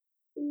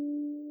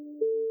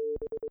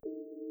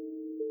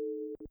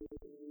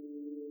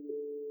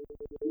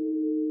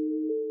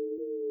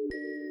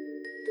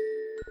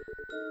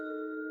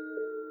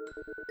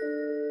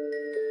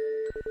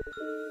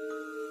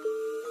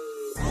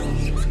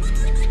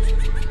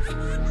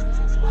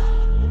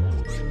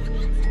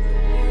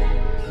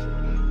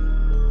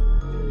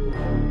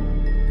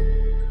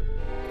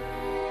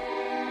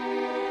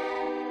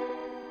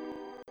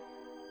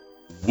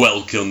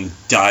Welcome,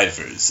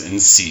 divers and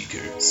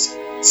seekers,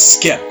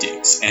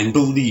 skeptics and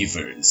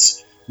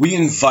believers. We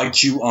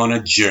invite you on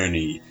a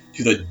journey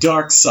to the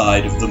dark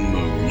side of the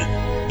moon,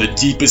 the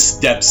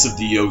deepest depths of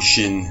the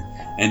ocean,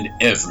 and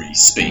every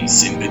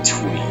space in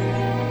between.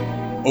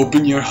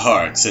 Open your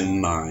hearts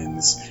and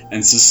minds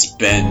and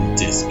suspend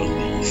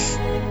disbelief,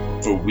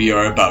 for we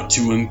are about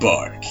to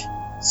embark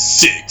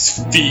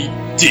 6 feet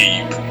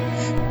deep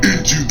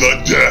into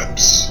the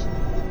depths.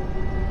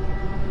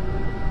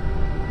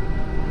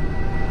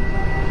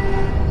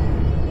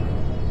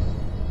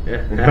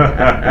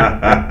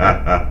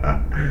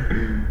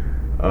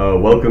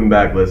 Welcome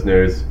back,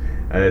 listeners.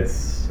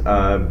 It's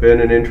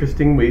been an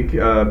interesting week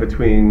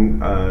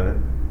between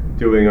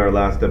doing our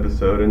last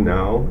episode and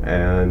now,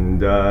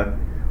 and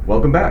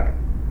welcome back.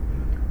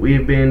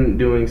 We've been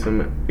doing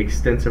some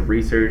extensive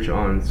research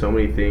on so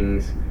many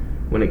things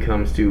when it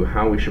comes to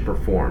how we should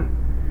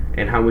perform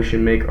and how we should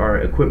make our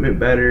equipment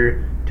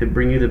better to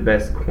bring you the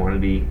best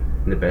quantity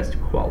and the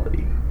best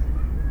quality.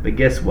 But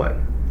guess what?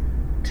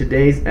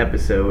 Today's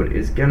episode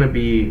is gonna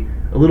be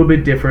a little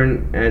bit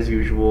different as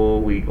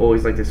usual. We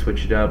always like to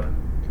switch it up,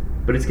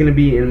 but it's gonna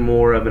be in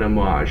more of an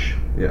homage.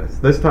 Yes,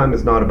 this time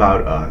it's not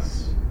about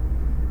us.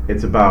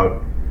 It's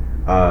about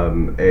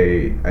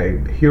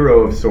a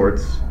hero of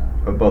sorts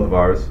of both of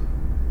ours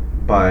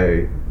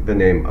by the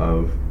name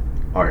of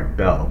Art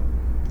Bell.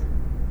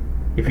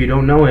 If you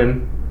don't know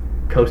him,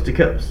 coast to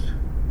coast.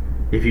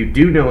 If you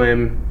do know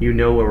him, you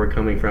know where we're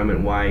coming from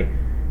and why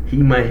he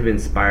might have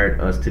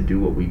inspired us to do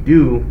what we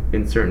do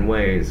in certain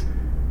ways.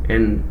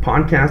 And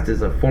podcast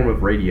is a form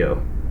of radio,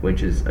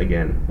 which is,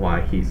 again,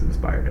 why he's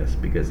inspired us.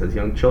 Because as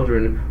young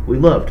children, we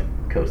loved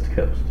Coast to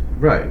Coast.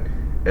 Right.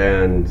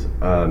 And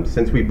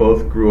since we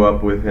both grew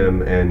up with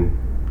him and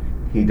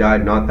he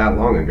died not that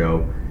long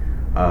ago,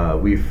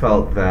 we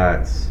felt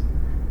that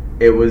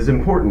it was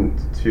important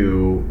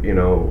to,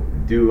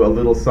 do a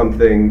little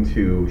something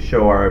to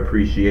show our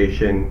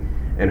appreciation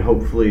and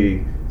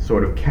hopefully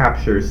sort of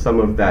capture some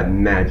of that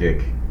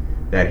magic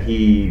that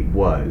he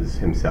was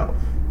himself.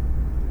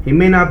 He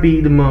may not be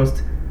the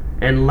most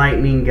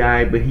enlightening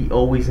guy, but he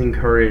always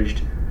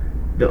encouraged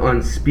the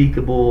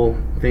unspeakable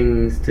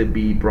things to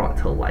be brought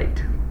to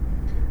light.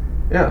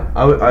 Yeah,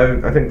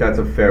 I think that's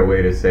a fair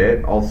way to say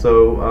it.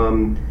 Also,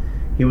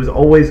 he was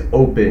always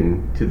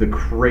open to the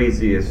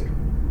craziest,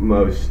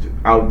 most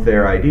out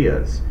there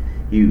ideas.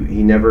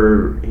 He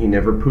never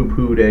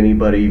poo-pooed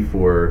anybody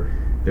for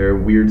their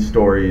weird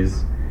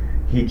stories.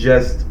 He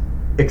just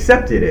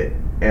accepted it,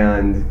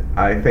 and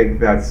I think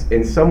that's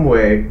in some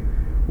way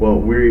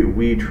what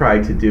we try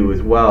to do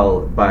as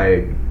well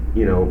by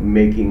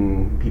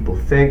making people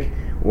think,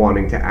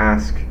 wanting to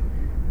ask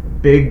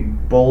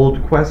big,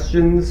 bold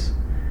questions,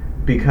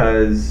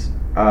 because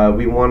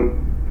we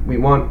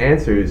want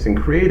answers and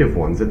creative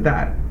ones at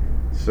that.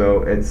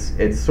 So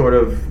it's sort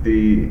of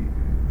the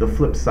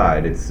flip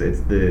side. It's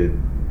the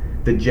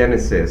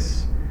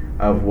genesis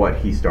of what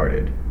he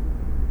started.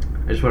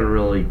 I just want to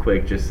really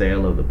quick just say I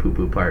love the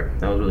poo-poo part.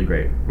 That was really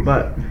great.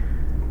 But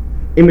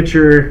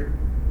immature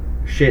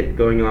shit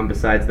going on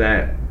besides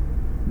that.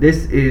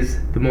 This is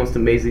the most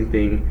amazing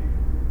thing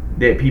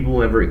that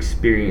people ever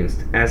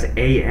experienced as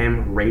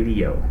AM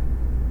radio.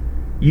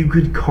 You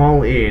could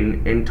call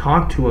in and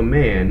talk to a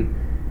man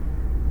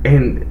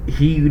and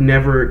he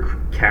never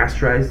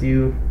castrated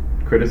you,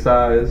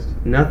 criticized,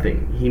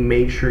 nothing. He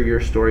made sure your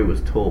story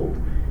was told.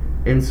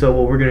 And so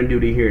what we're going to do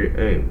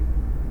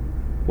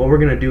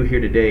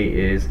here today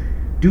is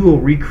do a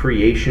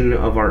recreation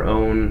of our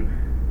own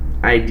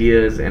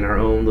ideas and our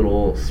own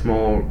little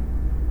small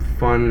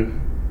fun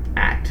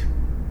act,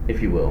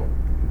 if you will,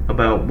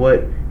 about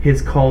what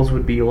his calls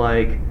would be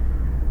like.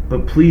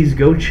 But please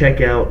go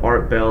check out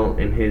Art Bell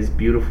and his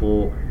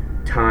beautiful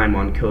time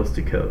on Coast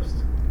to Coast.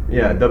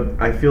 Yeah,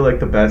 I feel like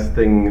the best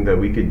thing that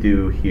we could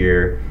do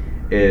here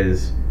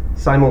is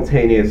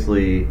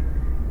simultaneously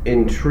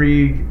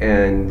intrigue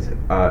and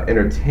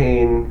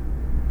entertain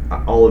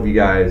all of you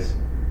guys,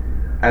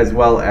 as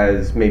well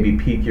as maybe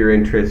pique your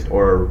interest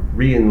or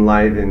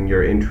re-enliven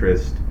your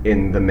interest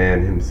in the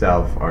man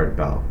himself, Art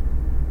Bell,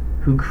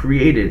 who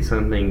created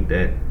something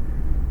that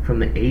from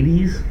the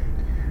 80s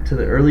to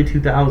the early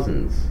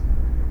 2000s,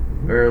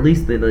 or at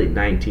least the late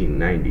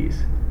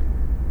 1990s.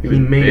 He was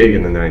big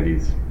in the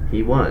 90s.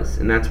 He was,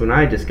 and that's when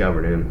I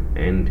discovered him.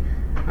 And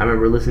I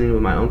remember listening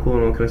with my uncle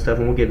and all kind of stuff,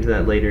 and we'll get into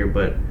that later,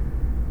 but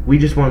we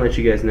just want to let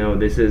you guys know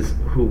this is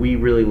who we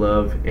really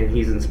love, and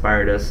he's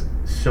inspired us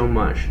so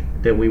much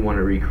that we want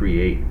to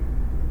recreate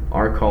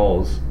our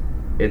calls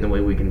in the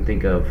way we can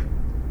think of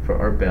for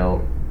Art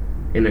Bell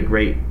in a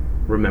great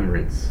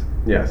remembrance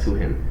to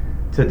him.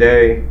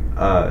 Today,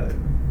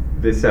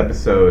 this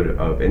episode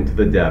of Into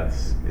the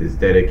Depths is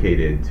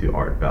dedicated to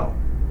Art Bell.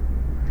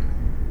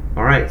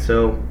 Alright,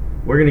 so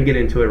we're going to get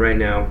into it right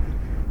now,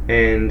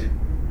 and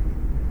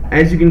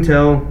As you can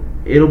tell,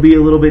 it'll be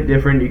a little bit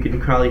different. You can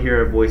probably hear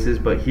our voices,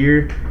 but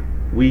here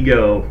we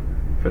go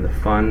for the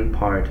fun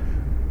part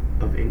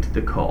of Into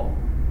the Call.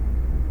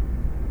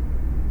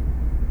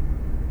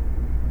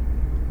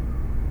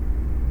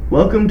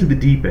 Welcome to the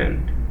Deep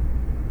End.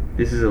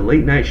 This is a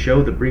late night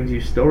show that brings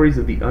you stories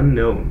of the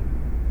unknown.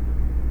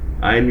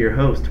 I am your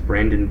host,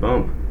 Brandon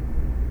Bump.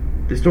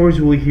 The stories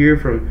we will hear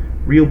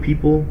from real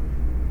people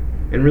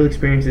and real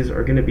experiences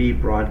are going to be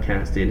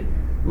broadcasted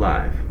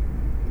live.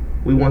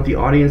 We want the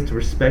audience to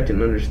respect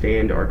and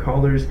understand our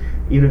callers,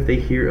 even if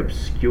they hear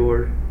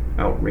obscure,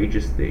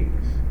 outrageous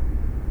things.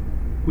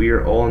 We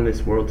are all in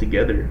this world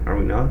together, are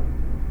we not?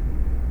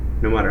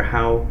 No matter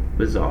how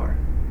bizarre.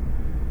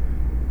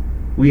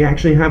 We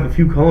actually have a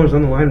few callers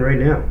on the line right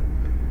now.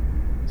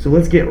 So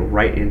let's get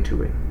right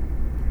into it.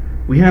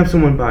 We have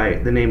someone by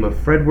the name of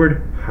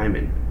Fredward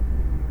Hyman.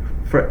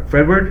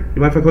 Fredward?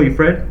 You mind if I call you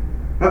Fred?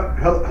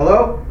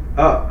 Hello?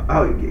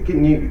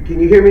 Can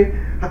you hear me?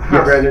 Hi,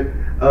 Yes.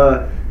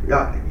 Brandon.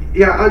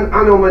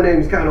 I know my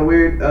name's kind of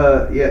weird.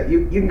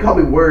 You can call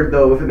me Word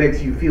though if it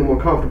makes you feel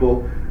more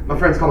comfortable. My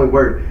friends call me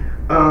Word.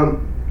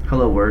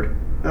 Hello, Word.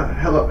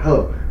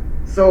 Hello.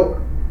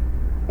 So,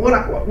 what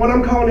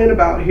I'm calling in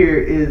about here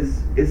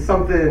is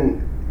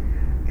something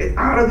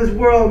out of this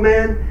world,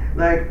 man.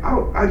 Like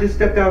I just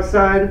stepped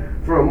outside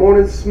for a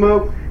morning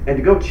smoke and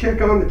to go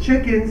check on the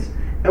chickens,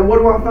 and what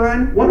do I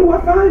find?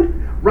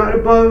 Right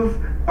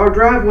above our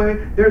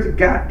driveway, there's a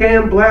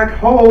goddamn black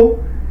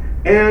hole.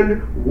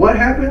 And what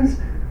happens?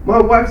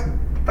 My wife's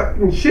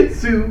fucking Shih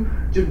Tzu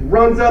just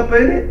runs up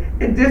in it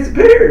and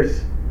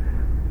disappears.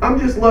 I'm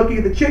just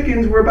lucky the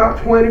chickens were about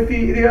 20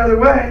 feet the other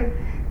way,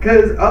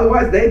 because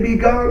otherwise they'd be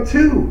gone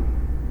too.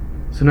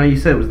 So now you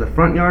said it was the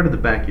front yard or the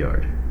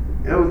backyard?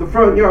 It was the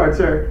front yard,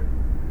 sir.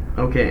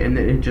 Okay, and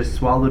then it just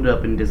swallowed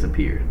up and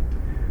disappeared.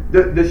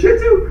 The Shih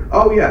Tzu?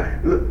 Oh yeah,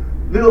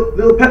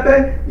 little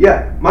Pepe.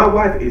 Yeah, my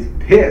wife is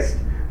pissed.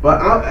 But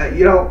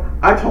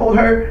I told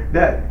her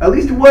that at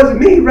least it wasn't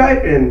me,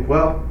 right? And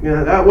well,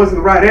 that wasn't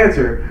the right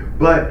answer.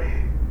 But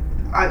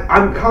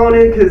I'm calling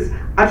in because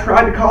I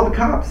tried to call the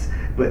cops,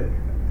 but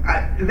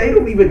they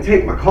don't even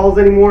take my calls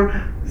anymore.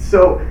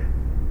 So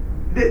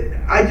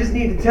I just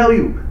need to tell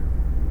you,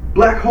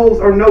 black holes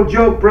are no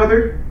joke,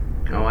 brother.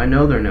 Oh, I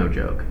know they're no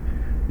joke.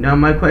 Now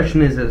my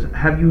question is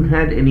have you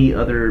had any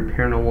other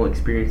paranormal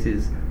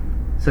experiences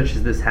such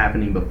as this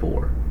happening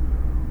before?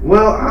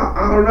 Well,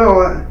 I don't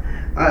know.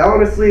 I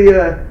honestly,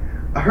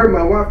 I heard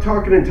my wife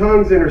talking in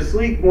tongues in her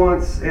sleep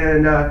once,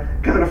 and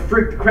kind of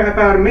freaked the crap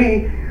out of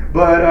me.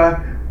 But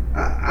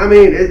I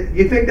mean,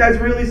 you think that's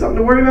really something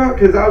to worry about?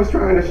 Because I was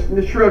trying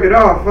to shrug it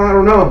off. I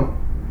don't know.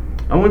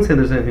 I wouldn't say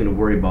there's anything to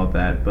worry about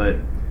that, but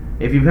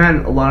if you've had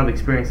a lot of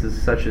experiences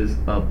such as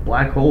a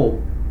black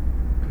hole,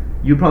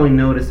 you probably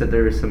notice that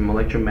there is some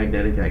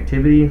electromagnetic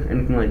activity,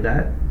 anything like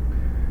that.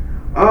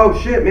 Oh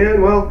shit,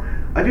 man. Well,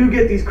 I do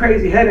get these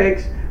crazy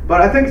headaches,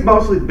 but I think it's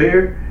mostly the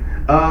beer.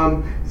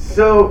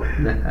 So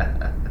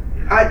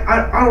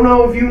I don't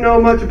know if you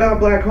know much about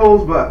black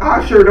holes, but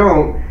I sure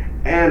don't.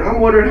 And I'm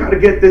wondering how to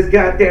get this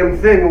goddamn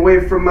thing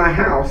away from my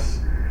house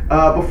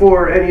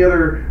before any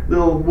other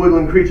little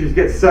woodland creatures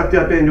get sucked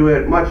up into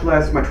it, much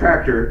less my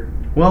tractor.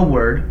 Well,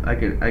 Word, I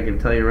can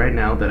tell you right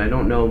now that I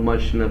don't know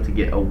much enough to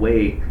get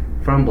away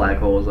from black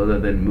holes other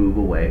than move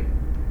away.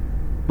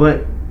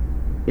 But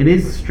it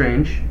is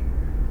strange.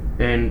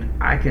 And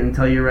I can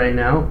tell you right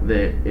now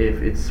that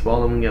if it's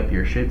swallowing up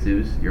your Shih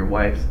Tzus, your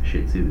wife's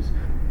Shih Tzus,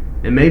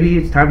 then maybe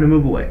it's time to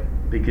move away,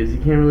 because you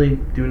can't really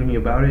do anything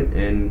about it,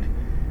 and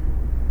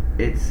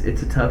it's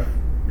a tough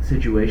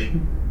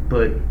situation.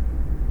 But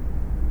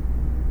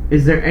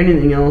is there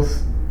anything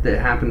else that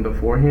happened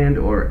beforehand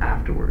or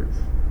afterwards?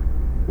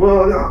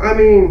 Well, I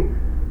mean,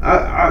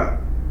 I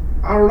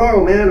don't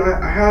know, man.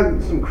 I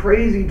had some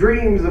crazy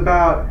dreams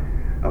about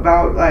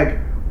like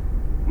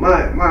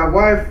my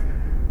wife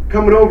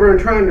coming over and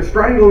trying to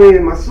strangle me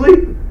in my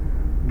sleep,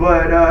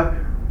 but I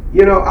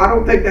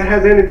don't think that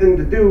has anything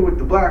to do with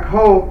the black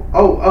hole.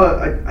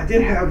 I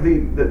did have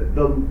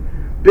the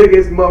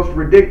biggest, most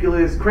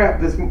ridiculous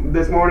crap this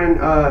morning.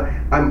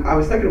 I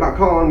was thinking about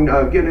calling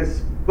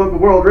Guinness Book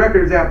of World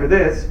Records after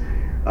this.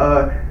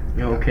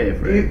 Okay,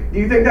 Fred. Do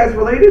you think that's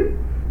related?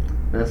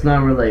 That's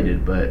not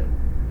related, but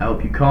I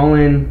hope you call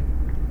in,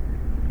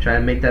 try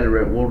and make that a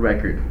world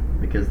record,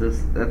 because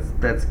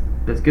that's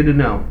good to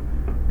know.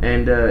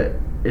 And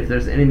if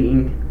there's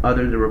anything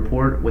other to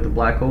report with a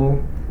black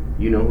hole,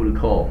 you know who to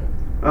call.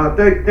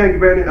 Thank you,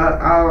 Brandon.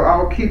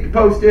 I'll keep you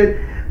posted.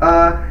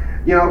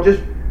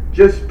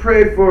 Just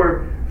pray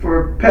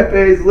for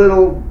Pepe's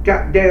little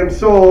goddamn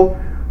soul,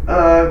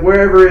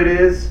 wherever it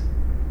is.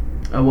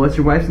 What's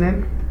your wife's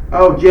name?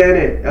 Oh,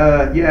 Janet.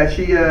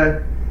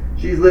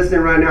 She's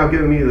listening right now,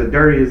 giving me the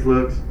dirtiest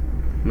looks.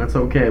 That's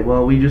okay.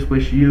 Well, we just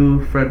wish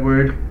you,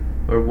 Fredward,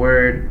 or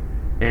Word,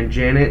 and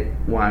Janet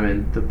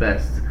Wyman the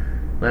best.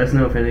 Let us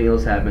know if anything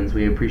else happens.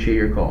 We appreciate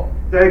your call.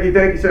 Thank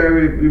you,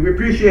 sir. We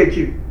appreciate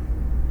you.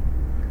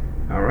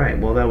 All right.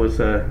 Well, that was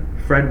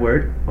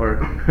Fredward,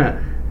 or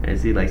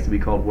as he likes to be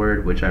called,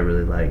 Word, which I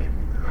really like.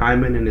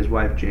 Hyman and his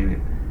wife Janet.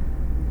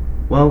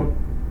 Well,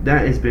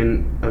 that has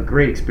been a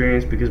great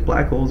experience because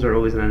black holes are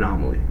always an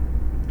anomaly.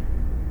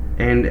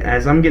 And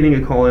as I'm getting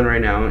a call in right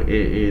now, it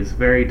is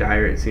very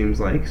dire, it seems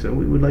like, so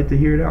we would like to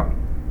hear it out.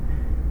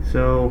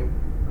 So,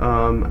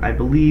 I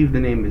believe the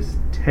name is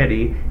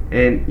Teddy,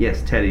 and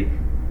yes, Teddy.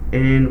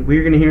 And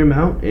we're going to hear him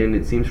out, and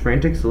it seems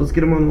frantic, so let's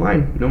get him on the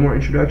line. No more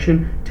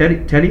introduction.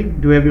 Teddy,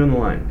 do we have you on the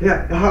line?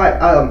 Yeah, hi,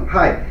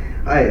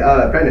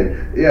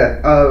 Brandon.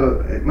 Yeah,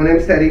 my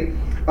name's Teddy.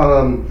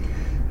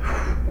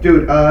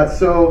 Dude,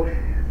 so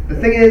the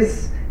thing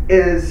is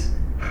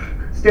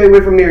stay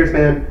away from mirrors,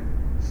 man.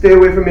 Stay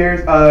away from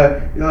mirrors.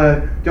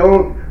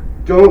 Don't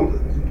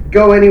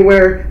go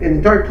anywhere in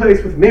a dark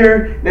place with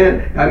mirror.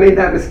 Man, I made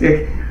that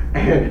mistake,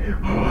 and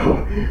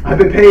I've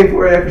been paying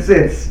for it ever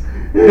since.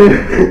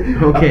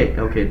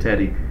 Okay,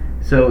 Teddy.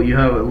 So you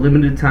have a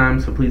limited time,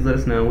 so please let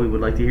us know. We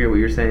would like to hear what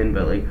you're saying,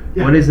 but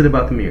what is it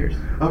about the mirrors?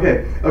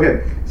 Okay.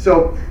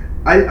 So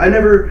I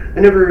never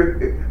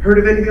heard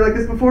of anything like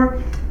this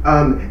before,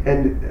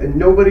 and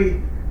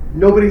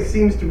nobody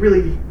seems to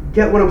really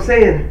get what I'm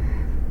saying.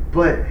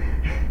 But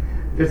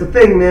there's a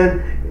thing,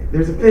 man.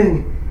 There's a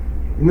thing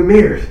in the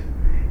mirrors.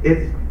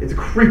 It's a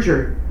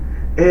creature,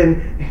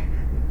 and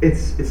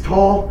it's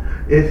tall.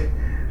 It's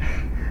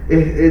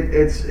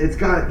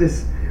got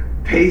this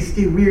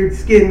pasty, weird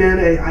skin, man.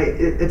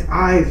 Its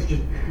eyes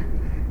just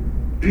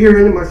peer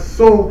into my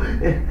soul,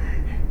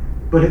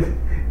 but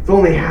it's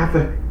only half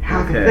a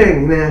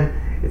thing, man.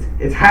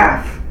 It's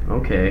half.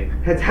 Okay.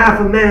 It's half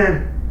a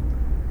man.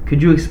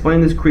 Could you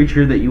explain this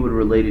creature that you would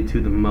relate it to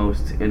the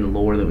most in the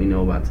lore that we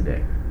know about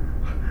today?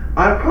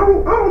 I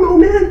don't know,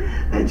 man.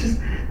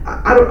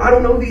 I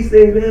don't know these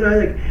things, man.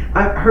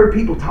 I heard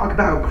people talk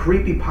about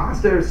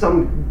creepypasta or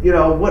some,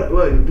 what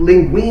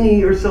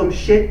linguini or some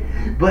shit.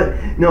 But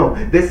no,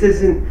 this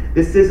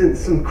isn't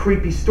some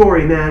creepy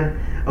story,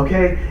 man.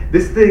 Okay,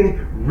 this thing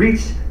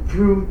reached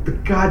through the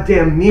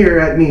goddamn mirror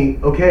at me,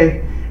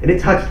 okay, and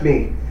it touched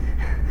me,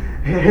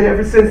 and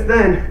ever since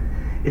then,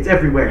 it's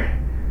everywhere.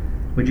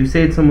 Would you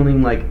say it's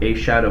something like a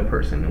shadow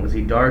person? Was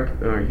he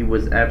dark, or he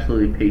was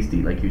absolutely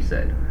pasty, like you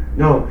said?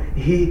 No,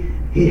 he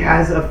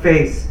has a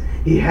face.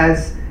 He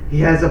has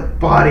a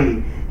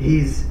body.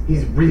 He's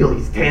real.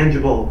 He's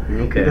tangible.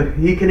 Okay.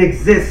 He can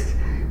exist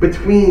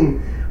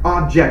between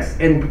objects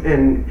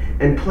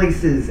and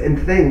places and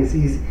things.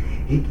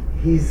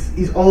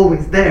 He's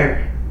always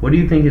there. What do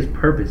you think his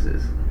purpose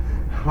is?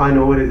 I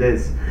know what it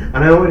is.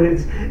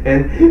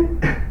 And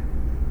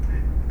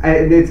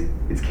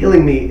it's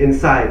killing me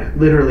inside.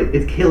 Literally,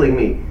 it's killing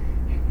me.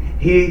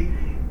 He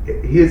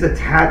has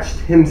attached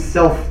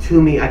himself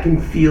to me. I can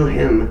feel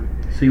him.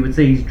 So you would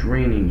say he's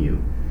draining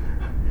you?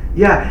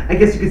 Yeah, I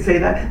guess you could say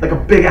that. Like a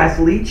big ass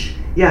leech.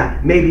 Yeah,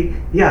 maybe.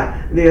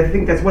 Yeah, I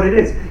think that's what it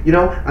is.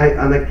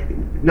 I'm like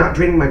not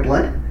draining my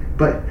blood,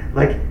 but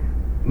like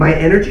my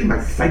energy, my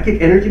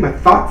psychic energy, my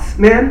thoughts,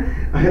 man.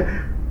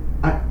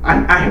 I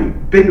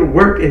haven't been to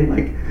work in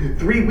like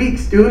 3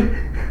 weeks, dude.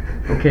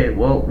 Okay,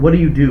 well, what do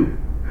you do?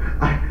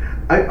 I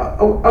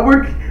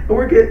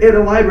work at a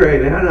library,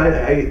 man.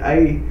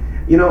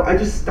 I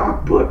just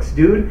stock books,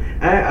 dude.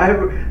 I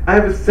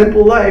have a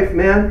simple life,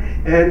 man.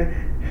 And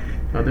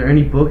are there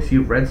any books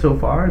you've read so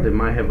far that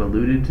might have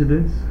alluded to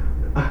this?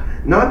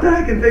 Not that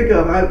I can think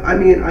of.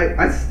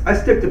 I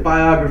stick to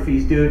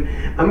biographies, dude.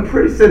 I'm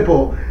pretty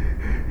simple.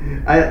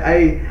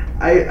 I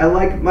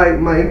like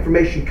my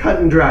information cut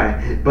and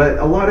dry, but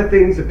a lot of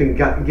things have been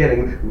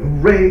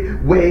getting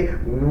way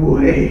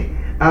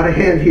out of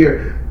hand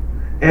here,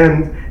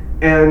 and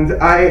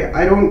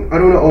I don't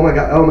know. Oh my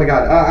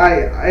god.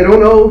 I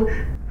don't know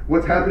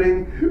what's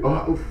happening.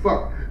 Oh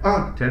fuck.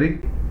 Teddy?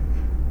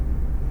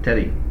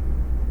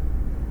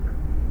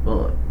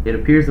 Well, it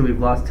appears that we've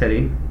lost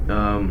Teddy.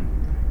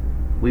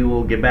 We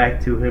will get back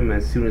to him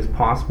as soon as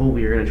possible.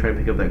 We are going to try to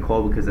pick up that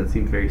call because that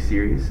seems very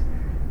serious.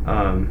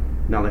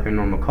 Not like our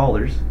normal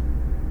callers.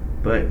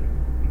 But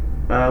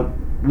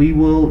we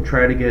will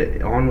try to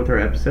get on with our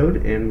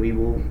episode and we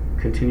will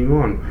continue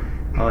on.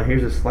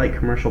 Here's a slight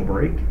commercial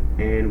break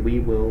and we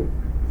will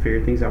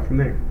figure things out from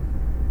there.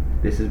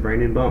 This is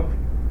Brandon Bump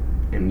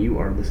and you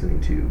are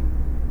listening to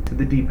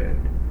The Deep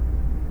End.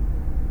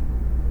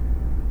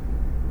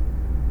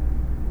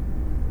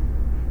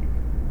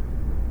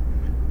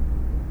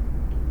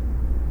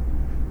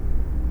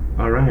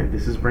 Alright,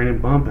 this is Brandon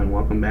Bump and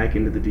welcome back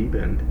into The Deep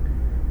End.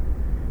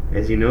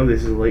 As you know,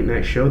 this is a late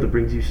night show that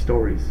brings you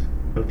stories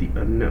of the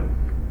unknown.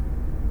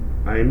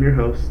 I am your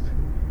host,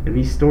 and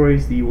these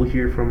stories that you will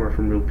hear from are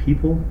from real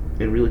people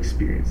and real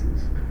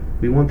experiences.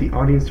 We want the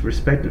audience to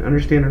respect and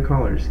understand our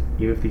callers,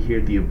 even if they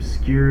hear the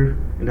obscure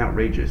and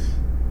outrageous.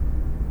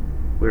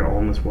 We're all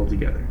in this world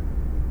together.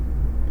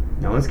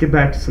 Now let's get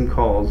back to some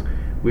calls.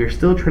 We are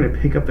still trying to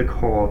pick up the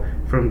call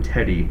from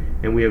Teddy,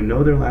 and we have no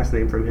other last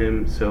name from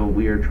him, so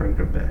we are trying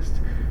our best.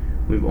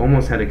 We've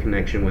almost had a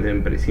connection with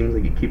him, but it seems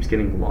like it keeps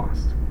getting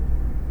lost.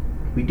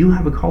 We do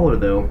have a caller,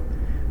 though,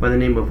 by the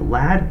name of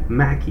Lad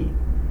Mackey.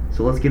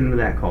 So let's get into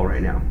that call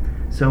right now.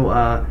 So,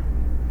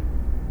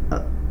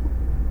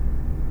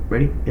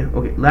 ready? Yeah,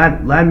 okay.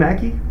 Lad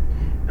Mackey?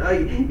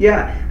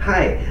 Yeah,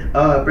 hi,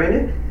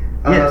 Brandon.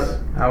 Yes.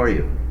 How are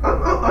you?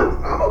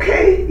 I'm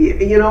okay.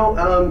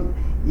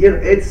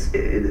 It's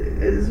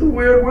a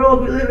weird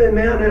world we live in,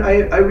 man. And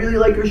I really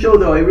like your show,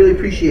 though. I really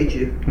appreciate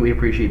you. We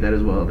appreciate that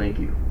as well. Thank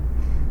you.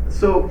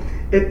 So,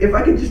 if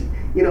I can just,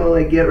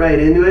 get right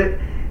into it,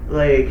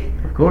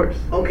 Of course.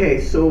 Okay,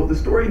 so the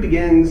story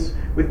begins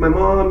with my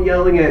mom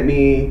yelling at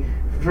me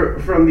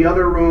from the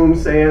other room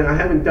saying I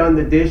haven't done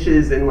the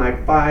dishes in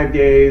 5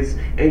 days,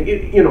 and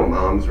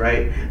moms,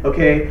 right?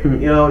 Okay, she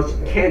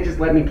can't just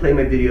let me play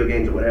my video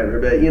games or whatever,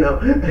 but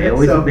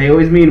they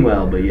always mean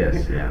well, but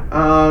yes, yeah.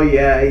 Oh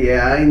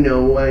yeah, I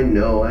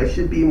know. I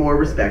should be more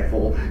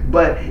respectful,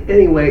 but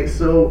anyway,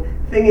 so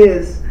thing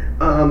is,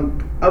 I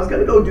was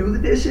gonna go do the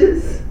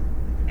dishes,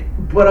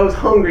 but I was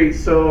hungry,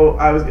 so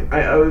I was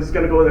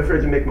gonna go in the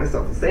fridge and make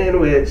myself a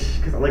sandwich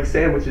because I like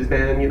sandwiches,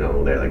 man.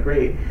 They're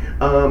great.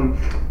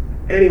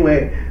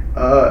 Anyway,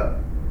 I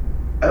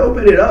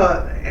open it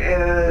up,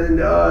 and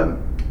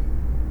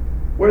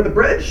where the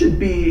bread should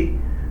be,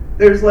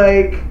 there's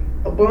a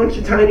bunch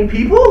of tiny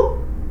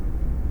people,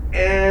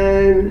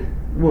 and...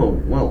 Well,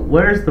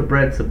 where's the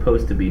bread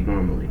supposed to be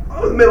normally?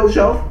 Oh, the middle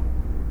shelf.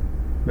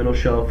 Middle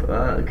shelf.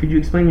 Could you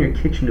explain your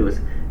kitchen to us?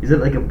 Is it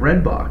like a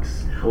bread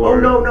box?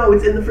 Or... Oh, no,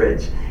 it's in the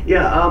fridge.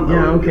 Yeah,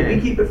 okay.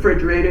 We keep it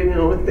refrigerated,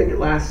 I think it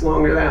lasts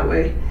longer that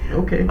way.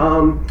 Okay. I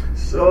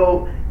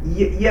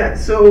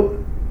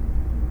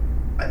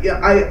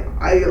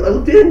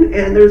looked in,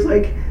 and there's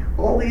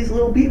all these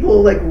little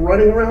people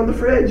running around the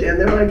fridge, and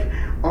they're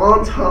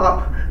on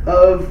top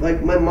of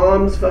my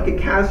mom's fucking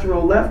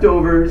casserole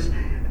leftovers,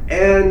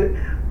 and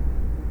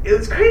it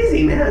was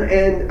crazy, man.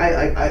 And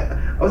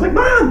I was like,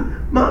 Mom,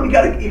 you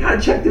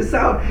gotta check this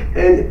out.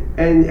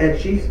 And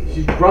she's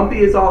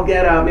grumpy as all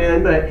get out,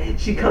 man. But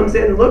she comes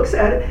in and looks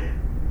at it.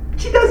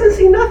 She doesn't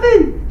see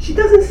nothing. She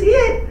doesn't see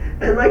it.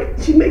 And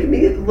she's making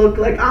me look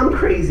like I'm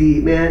crazy,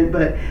 man.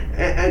 But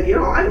and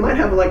I might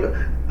have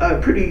a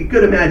pretty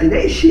good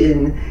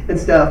imagination and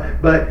stuff.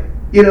 But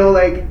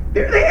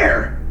they're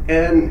there.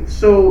 And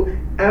so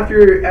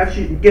after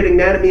she's getting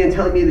mad at me and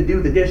telling me to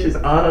do the dishes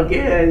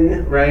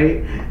again,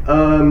 right?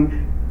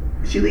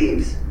 She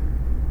leaves.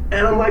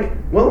 And I'm like,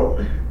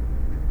 well,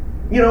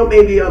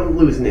 maybe I'm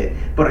losing it,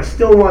 but I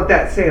still want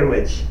that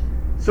sandwich.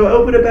 So I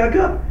open it back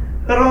up,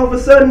 and all of a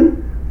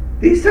sudden,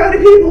 these tiny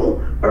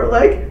people are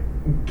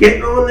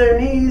getting on their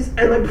knees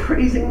and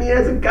praising me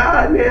as a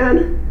god,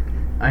 man.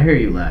 I hear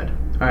you, lad.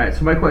 All right,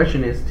 so my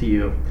question is to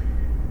you,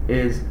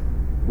 is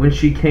when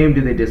she came,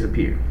 did they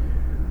disappear?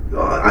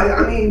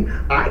 I mean,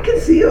 I can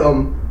see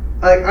them.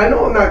 I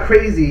know I'm not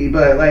crazy,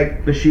 but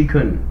But she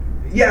couldn't.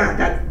 Yeah,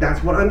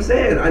 that's what I'm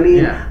saying. I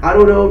mean, yeah. I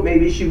don't know.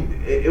 Maybe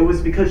it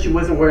was because she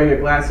wasn't wearing her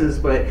glasses,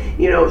 but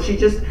she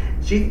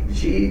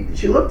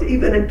looked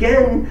even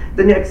again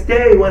the next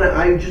day when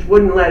I just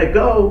wouldn't let it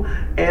go,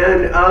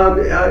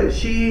 and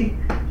she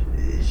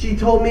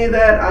told me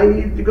that I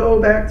needed to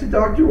go back to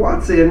Dr.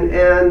 Watson,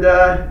 and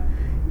I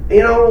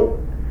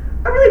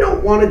really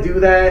don't want to do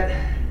that.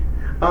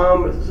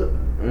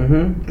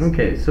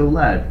 Okay, so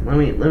lad, let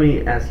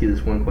me ask you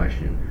this one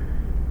question.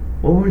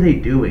 What were they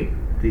doing?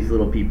 These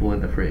little people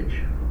in the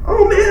fridge.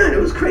 Oh man, it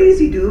was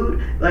crazy,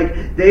 dude.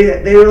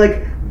 They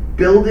were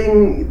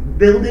building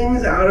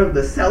buildings out of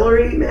the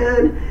celery,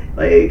 man.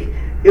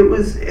 It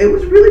was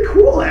really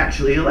cool,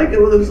 actually. It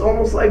was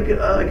almost like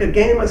a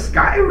game of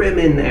Skyrim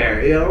in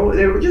there.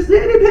 They were just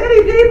itty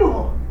bitty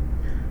people.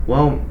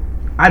 Well,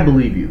 I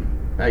believe you.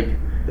 Thank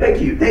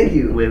you.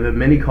 We have had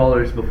many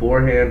callers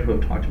beforehand who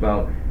have talked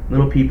about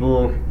little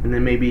people and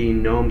then maybe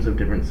gnomes of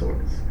different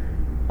sorts.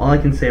 All I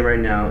can say right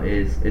now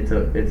is it's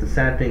a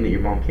sad thing that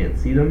your mom can't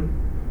see them,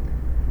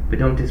 but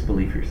don't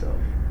disbelieve yourself.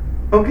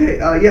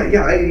 Okay, I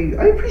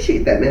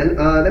appreciate that, man.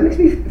 That makes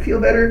me feel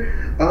better.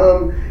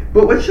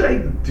 But what should I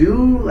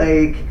do?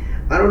 I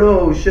don't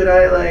know. Should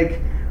I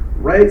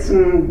write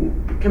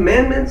some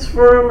commandments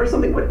for him or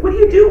something? What do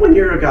you do when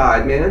you're a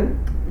god, man?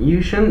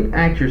 You shouldn't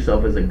act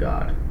yourself as a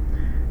god.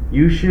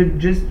 You should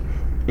just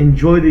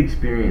enjoy the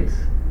experience,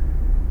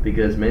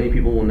 because many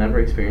people will never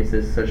experience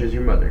this, such as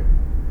your mother.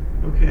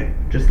 Okay.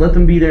 Just let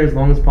them be there as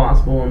long as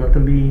possible and let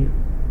them be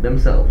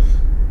themselves.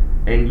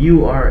 And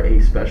you are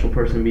a special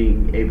person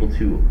being able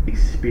to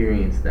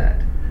experience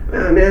that.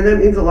 Man, that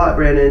means a lot,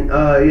 Brandon.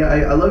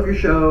 I love your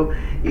show.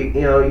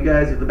 You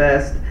guys are the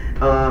best.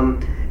 I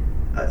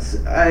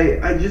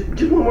just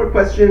one more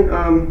question.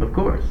 Of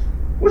course.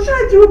 What should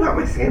I do about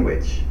my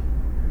sandwich?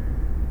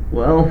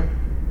 Well,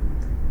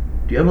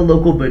 do you have a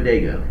local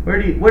bodega?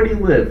 Where do you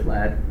live,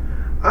 lad?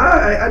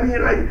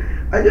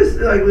 I just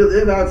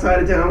live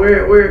outside of town.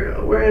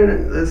 We're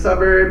in the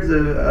suburbs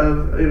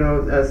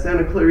of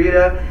Santa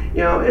Clarita.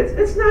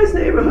 It's a nice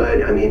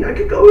neighborhood. I mean, I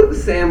could go to the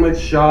sandwich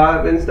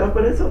shop and stuff,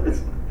 but it's a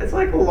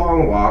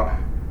long walk.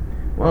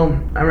 Well,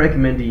 I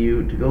recommend to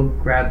you to go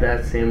grab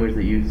that sandwich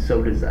that you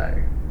so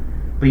desire.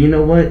 But you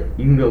know what?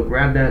 You can go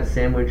grab that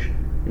sandwich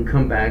and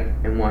come back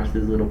and watch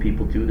these little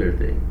people do their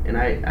thing. And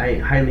I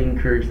highly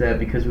encourage that,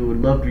 because we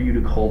would love for you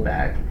to call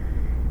back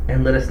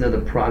and let us know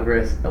the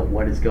progress of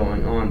what is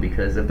going on,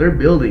 because if they're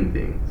building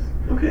things,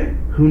 okay,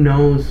 who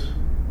knows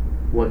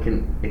what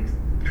can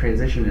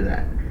transition to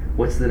that?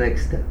 What's the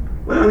next step?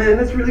 Wow, man,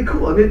 that's really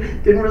cool. I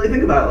didn't really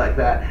think about it like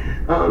that.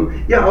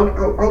 Yeah,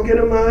 I'll get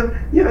him.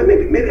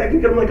 Maybe I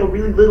can get him like a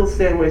really little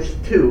sandwich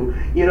too.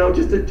 You know,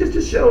 just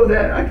to show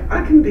that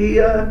I can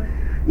be,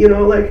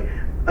 like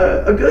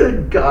a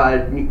good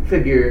God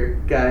figure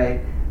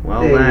guy.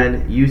 Well,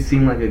 lad, you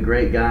seem like a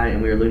great guy,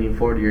 and we are looking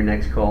forward to your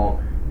next call.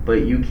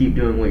 But you keep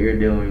doing what you're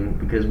doing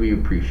because we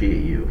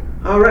appreciate you.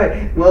 All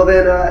right. Well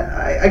then,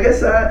 I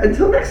guess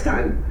until next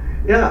time.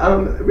 Yeah. I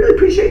really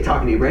appreciate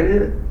talking to you,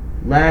 Brandon.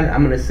 Lad,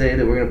 I'm gonna say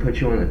that we're gonna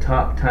put you on the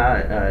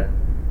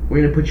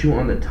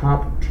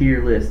top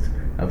tier list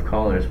of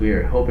callers. We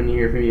are hoping to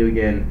hear from you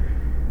again.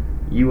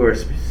 You are a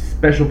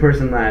special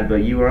person, lad,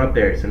 but you are up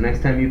there. So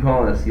next time you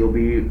call us, you'll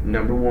be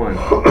number one.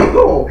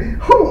 Oh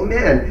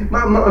man,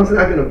 my mom's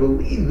not gonna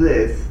believe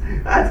this.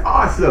 That's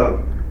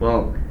awesome.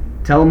 Well,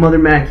 tell Mother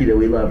Mackie that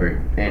we love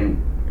her,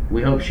 and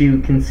we hope she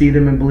can see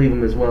them and believe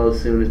them as well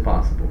as soon as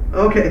possible.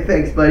 Okay,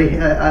 thanks, buddy.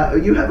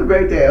 You have a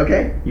great day,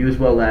 okay? You as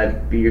well,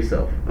 lad. Be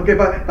yourself. Okay,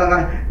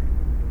 bye.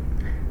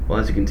 Well,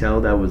 as you can tell,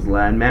 that was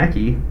Lad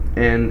Mackie,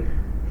 and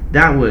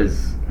that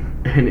was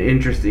an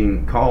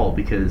interesting call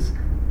because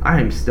I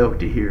am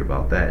stoked to hear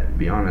about that, to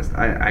be honest.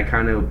 I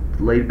kind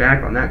of laid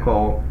back on that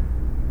call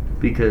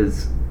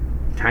because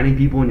tiny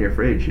people in your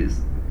fridge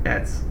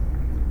that's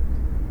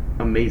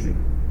amazing.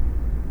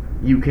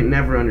 You can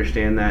never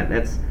understand that.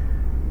 That's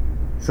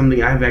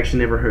something I've actually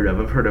never heard of.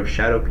 I've heard of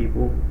shadow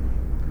people.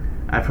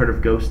 I've heard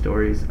of ghost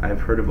stories.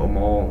 I've heard of them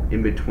all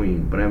in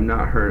between. But I've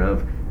not heard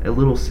of a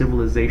little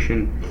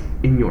civilization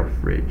in your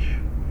fridge.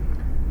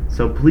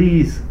 So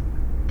please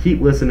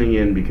keep listening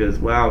in because,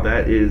 wow,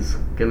 that is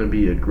going to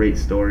be a great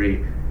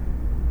story.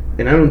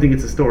 And I don't think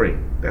it's a story.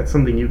 That's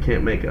something you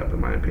can't make up, in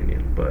my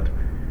opinion. But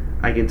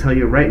I can tell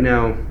you right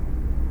now,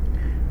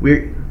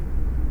 we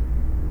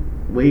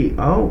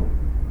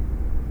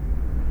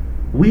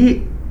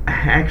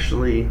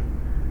actually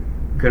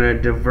gonna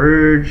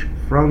diverge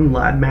from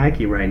Lad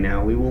Mackie right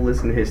now. We will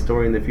listen to his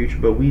story in the future,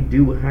 but we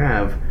do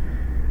have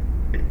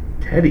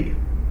Teddy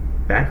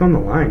back on the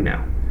line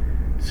now.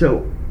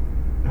 So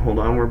hold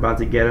on, we're about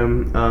to get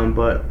him.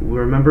 But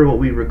remember what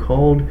we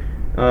recalled.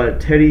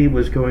 Teddy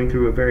was going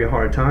through a very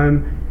hard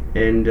time,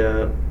 and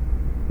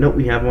nope,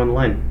 we have him on the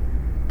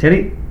line.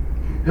 Teddy.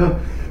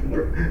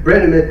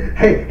 Brandon, man.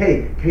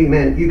 Hey,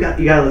 man. You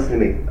gotta listen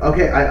to me.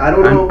 Okay, I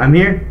don't know. I'm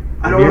here.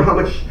 I don't know how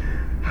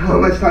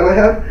much time I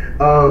have.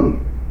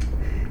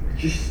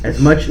 As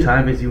much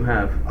time as you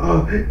have.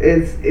 Oh,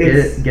 it's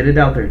get it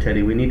out there,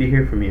 Teddy. We need to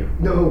hear from you.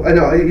 No, I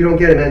know you don't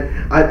get it,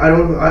 man. I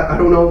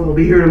don't know if he'll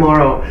be here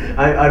tomorrow.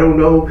 I don't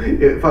know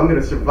if I'm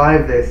gonna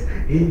survive this.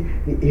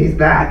 He's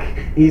back.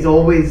 He's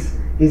always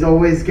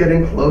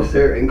getting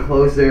closer and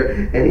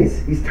closer, and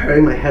he's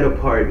tearing my head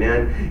apart,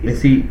 man.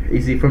 Is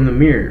he from the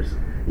mirrors?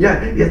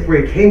 Yeah, that's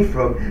where he came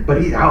from.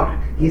 But he's out.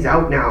 He's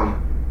out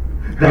now.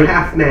 The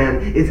half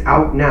man is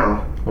out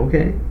now.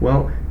 Okay.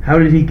 Well, how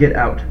did he get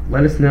out?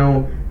 Let us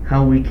know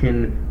how we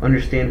can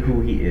understand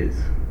who he is.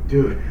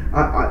 Dude,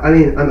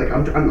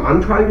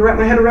 I'm trying to wrap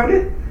my head around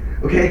it.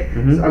 Okay,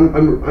 Mm-hmm. So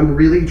I'm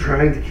really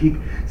trying to keep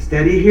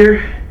steady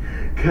here,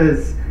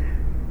 cause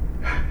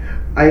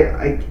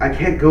I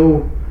can't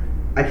go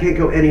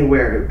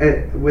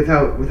anywhere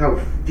without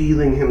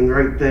feeling him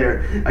right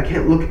there. I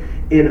can't look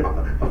in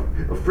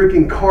a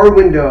freaking car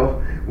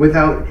window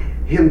without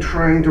him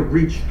trying to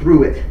reach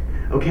through it.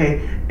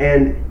 Okay,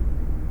 and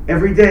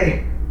every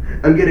day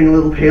I'm getting a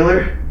little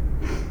paler.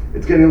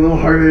 It's getting a little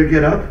harder to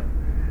get up,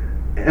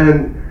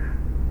 and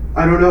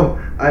I don't know.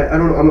 I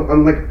don't know.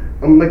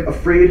 I'm like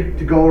afraid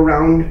to go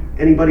around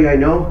anybody I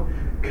know,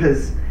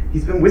 cause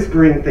he's been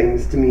whispering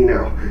things to me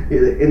now.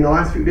 In the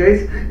last few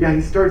days, yeah,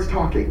 he starts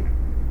talking.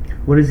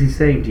 What is he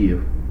saying to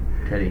you,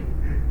 Teddy?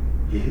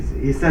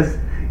 He says,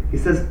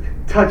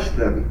 touch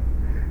them.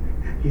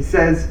 He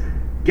says,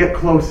 get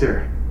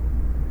closer.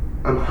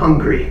 I'm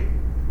hungry.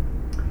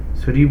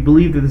 So do you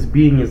believe that this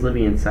being is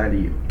living inside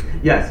of you?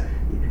 Yes.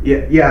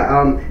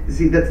 Yeah.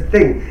 See, that's the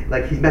thing.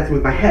 Like, he's messing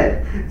with my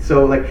head.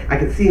 So, like, I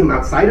can see him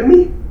outside of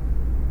me,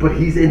 but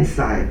he's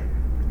inside.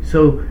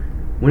 So,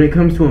 when it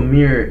comes to a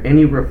mirror,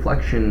 any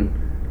reflection,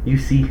 you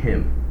see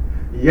him.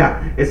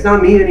 Yeah, it's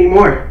not me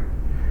anymore.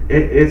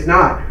 It's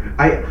not.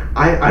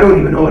 I don't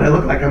even know what I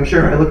look like. I'm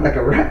sure I look like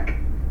a wreck.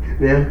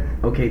 Yeah.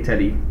 Okay,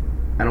 Teddy.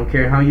 I don't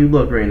care how you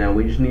look right now.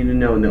 We just need to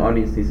know, and the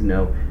audience needs to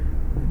know.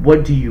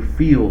 What do you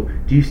feel?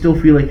 Do you still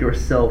feel like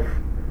yourself?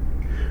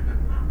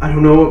 I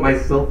don't know what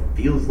myself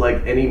feels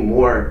like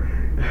anymore.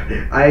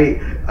 I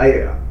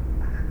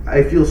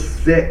feel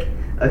sick.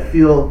 I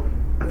feel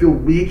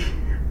weak.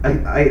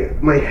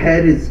 My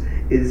head is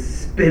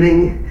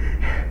spinning,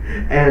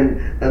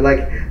 and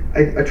like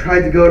I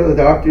tried to go to the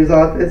doctor's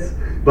office,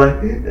 but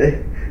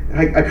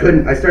I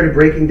couldn't. I started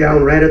breaking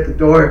down right at the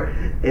door,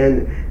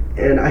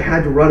 and I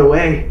had to run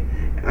away.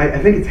 I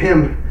think it's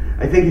him.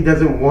 I think he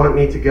doesn't want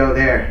me to go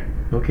there.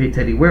 Okay,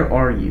 Teddy, where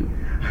are you?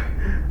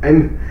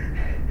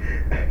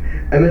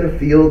 I'm in a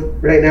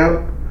field right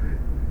now,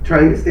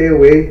 trying to stay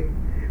away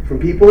from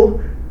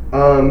people,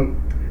 and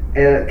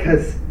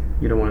because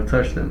You don't want to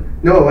touch them.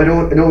 No, I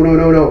don't.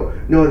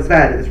 No, it's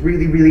bad. It's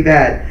really, really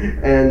bad.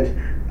 And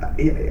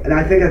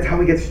I think that's how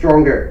he gets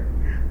stronger.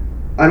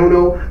 I don't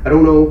know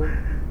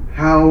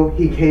how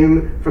he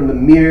came from the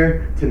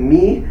mirror to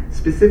me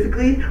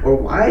specifically, or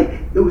why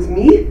it was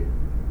me.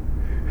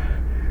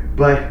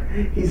 But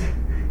he's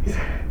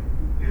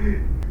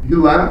He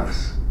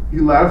laughs. He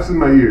laughs in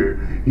my ear.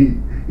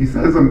 He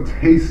says I'm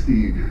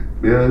tasty,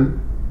 man.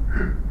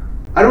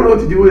 I don't know what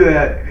to do with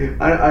that.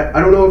 I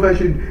don't know if I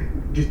should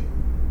just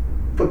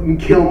fucking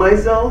kill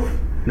myself.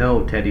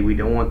 No, Teddy, we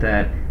don't want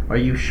that. Are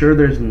you sure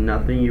there's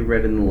nothing you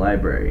read in the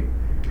library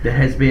that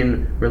has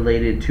been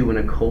related to an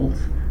occult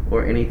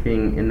or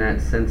anything in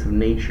that sense of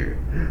nature?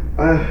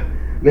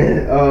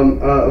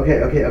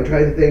 Okay, I'm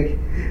trying to think.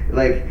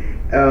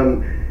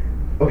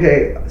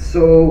 Okay,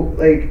 so,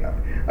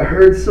 I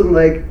heard some,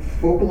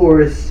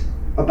 folklores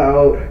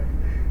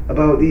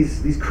about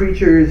these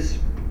creatures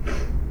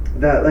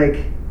that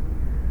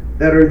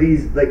are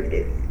these,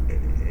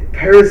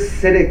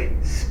 parasitic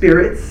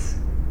spirits.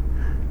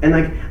 And,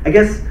 I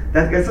guess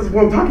that's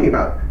what I'm talking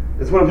about.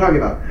 That's what I'm talking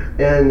about.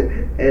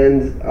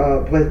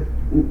 But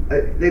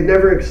they've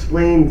never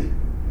explained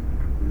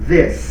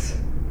this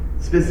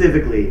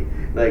specifically.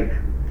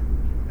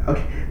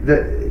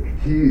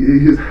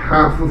 He is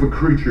half of a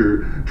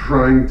creature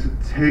trying to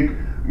take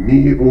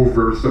me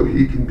over so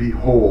he can be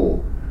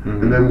whole.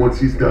 Mm-hmm. And then once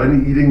he's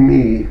done eating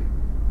me,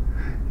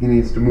 he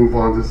needs to move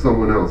on to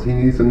someone else. He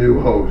needs a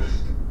new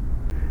host.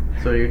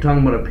 So you're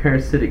talking about a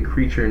parasitic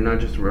creature, not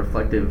just a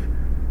reflective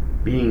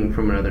being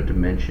from another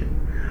dimension.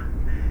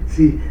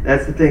 See,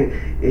 that's the thing.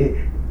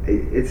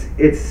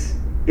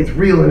 It's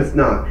real and it's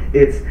not.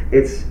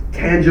 It's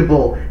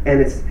tangible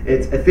and it's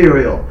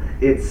ethereal.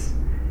 It's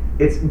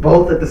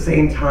both at the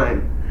same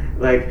time.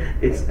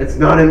 It's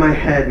not in my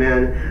head,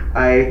 man.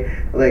 I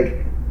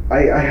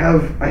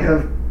have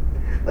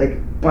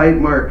bite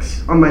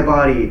marks on my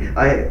body.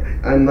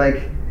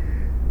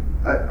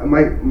 My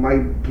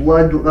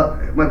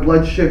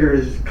blood sugar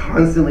is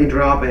constantly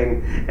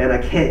dropping, and I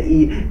can't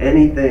eat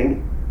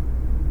anything.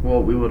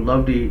 Well, we would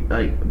love to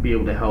be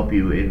able to help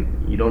you, and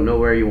you don't know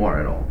where you are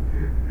at all.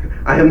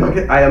 I am not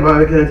going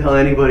to tell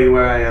anybody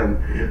where I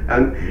am.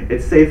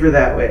 It's safer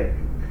that way.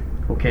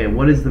 Okay,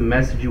 what is the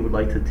message you would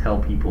like to tell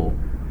people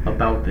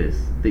about this,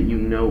 that you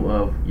know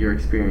of your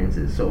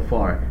experiences so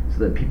far, so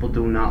that people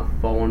do not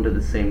fall into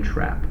the same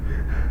trap?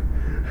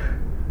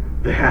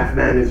 The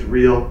half-man is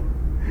real.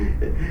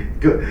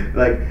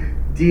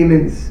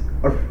 Demons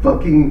are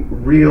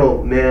fucking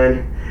real,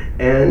 man.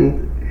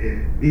 And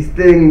these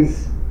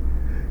things,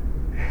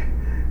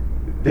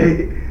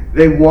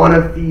 they want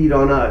to feed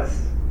on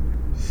us.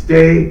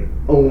 Stay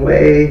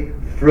away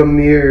from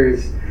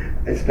mirrors,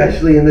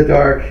 especially in the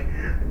dark.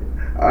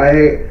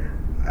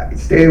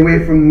 Stay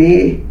away from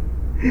me.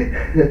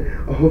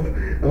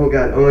 Oh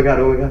god.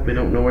 We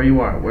don't know where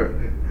you are.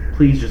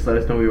 Please just let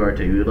us know where you are,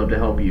 too. We'd love to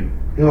help you.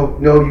 No,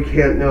 you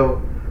can't.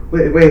 No.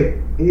 Wait.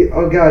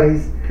 Oh god,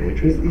 he's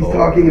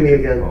talking to me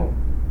again.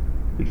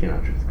 We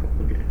cannot trace the call.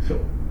 Okay, so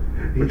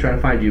we're trying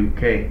to find you.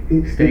 Okay,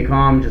 stay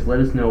calm. Just let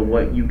us know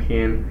what you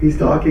can. He's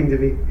talking to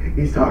me.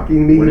 He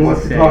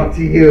wants to talk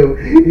to you.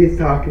 He's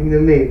talking to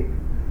me.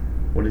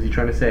 What is he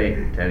trying to say,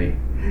 Teddy?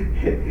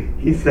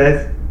 He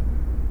says,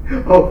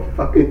 oh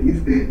fuck it.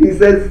 He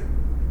says,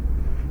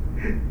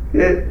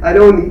 I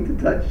don't need to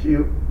touch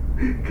you,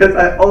 because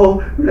I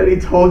already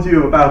told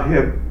you about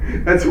him.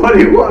 That's what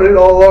he wanted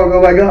all along.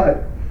 Oh my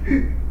god.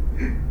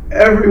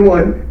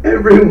 Everyone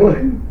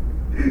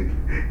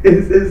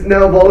is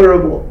now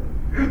vulnerable.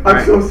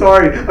 I'm so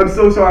sorry.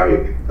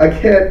 I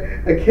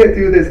can't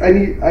do this.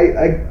 I'm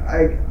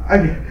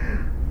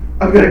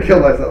gonna kill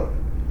myself.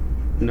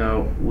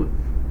 No,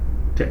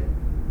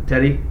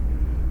 Teddy.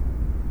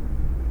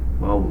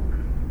 Well,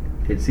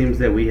 it seems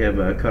that we have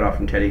cut off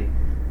from Teddy,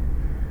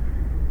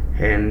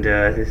 and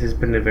this has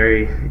been a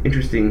very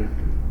interesting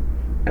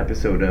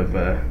episode of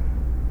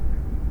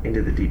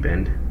Into the Deep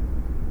End.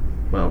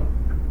 Well,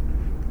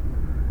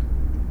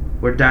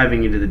 we're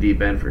diving into the deep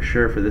end for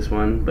sure for this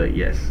one, but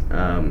yes,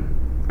 I'm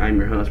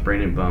your host,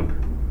 Brandon Bump.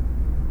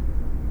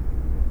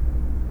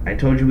 I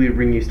told you we'd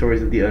bring you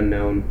stories of the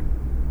unknown.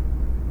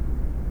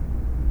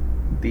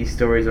 These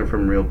stories are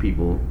from real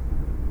people.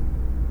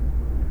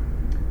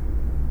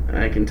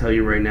 I can tell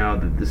you right now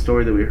that the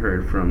story that we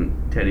heard from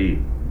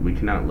Teddy, we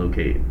cannot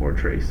locate or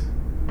trace.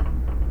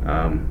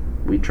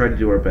 We tried to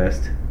do our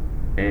best,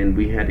 and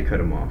we had to cut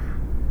him off.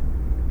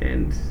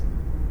 And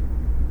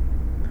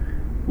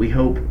we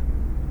hope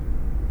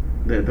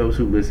that those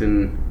who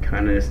listen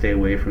kind of stay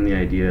away from the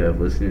idea of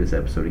listening to this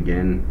episode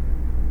again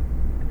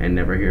and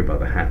never hear about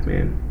the half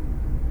man.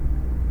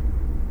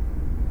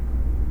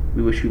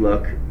 We wish you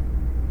luck.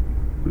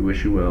 We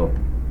wish you well.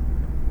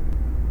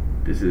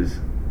 This is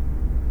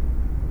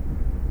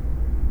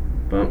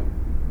Bump.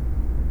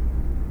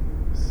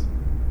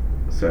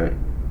 Sorry.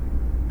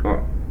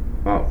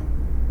 Off.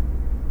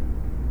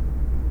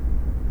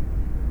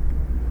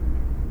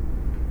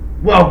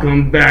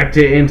 Welcome back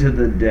to Into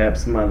the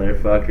Depths,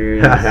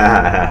 motherfuckers.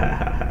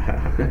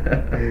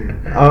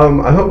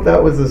 I hope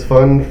that was as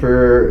fun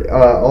for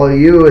all of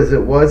you as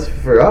it was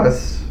for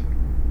us.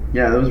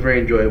 Yeah, that was very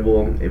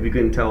enjoyable. If you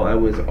couldn't tell, I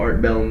was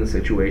Art Bell in the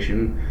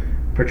situation,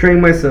 portraying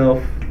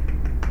myself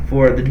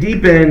for the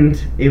deep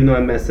end, even though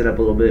I messed it up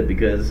a little bit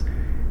because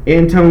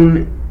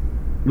Anton,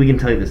 we can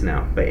tell you this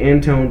now, but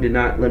Anton did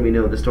not let me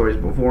know the stories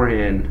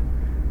beforehand,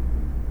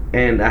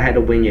 and I had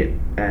to wing it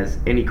as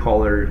any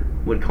caller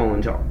would call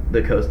into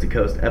the Coast to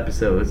Coast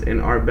episodes, and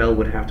Art Bell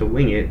would have to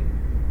wing it,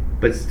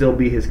 but still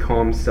be his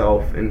calm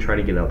self and try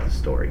to get out the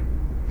story.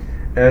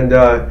 And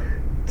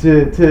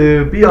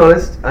to be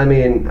honest, I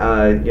mean,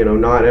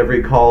 not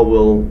every call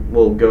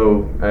will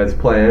go as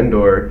planned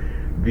or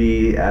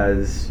be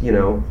as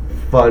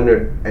fun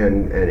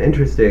and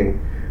interesting.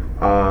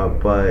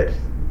 But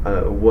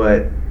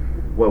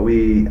what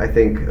we I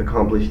think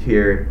accomplished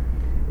here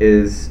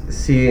is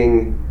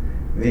seeing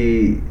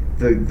the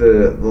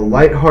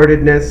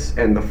lightheartedness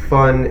and the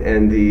fun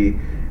and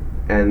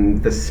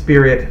the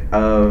spirit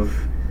of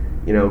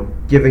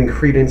giving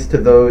credence to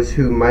those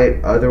who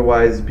might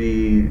otherwise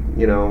be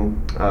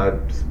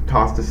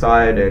tossed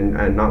aside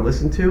and not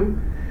listened to,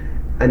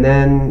 and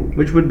then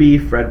which would be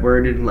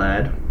Fredward and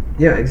Lad.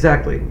 Yeah,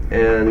 exactly.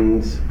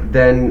 And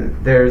then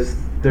there's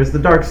the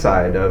dark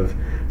side of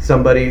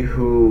somebody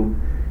who,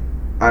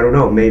 I don't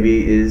know,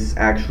 maybe is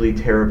actually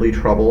terribly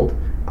troubled,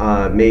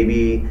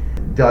 maybe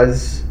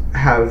does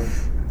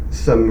have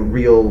some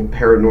real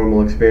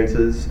paranormal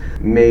experiences,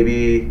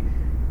 maybe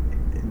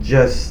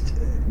just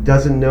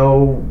doesn't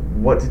know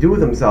what to do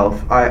with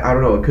himself. I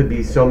don't know, it could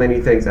be so many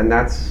things, and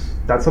that's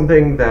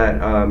something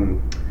that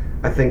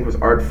I think was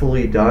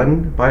artfully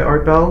done by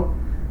Art Bell.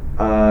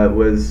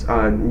 Was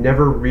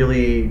never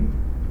really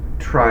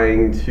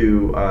trying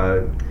to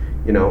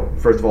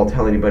first of all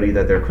tell anybody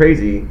that they're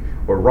crazy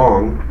or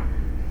wrong,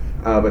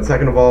 but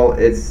second of all,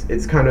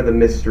 it's kind of the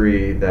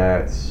mystery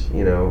that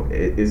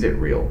is it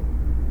real?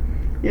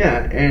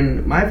 Yeah,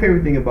 and my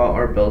favorite thing about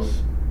Art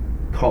Bell's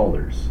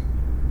callers,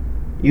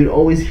 you'd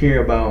always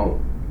hear about,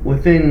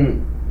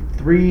 within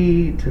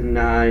 3 to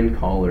 9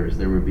 callers,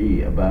 there would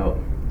be about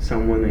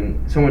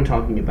someone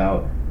talking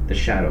about the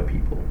shadow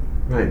people.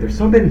 Right, there's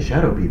so many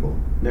shadow people.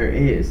 There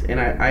is,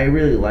 and I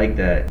really like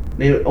that.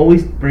 They would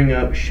always bring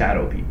up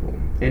shadow people.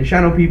 And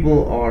shadow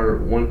people are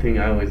one thing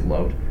I always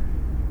loved,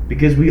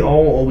 because we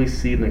all always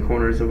see in the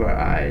corners of our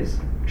eyes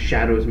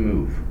shadows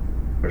move,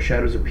 or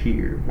shadows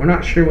appear. We're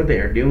not sure what they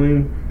are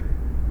doing,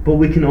 but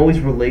we can always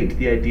relate to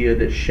the idea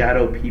that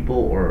shadow people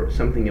or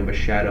something of a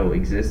shadow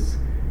exists,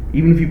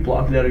 even if you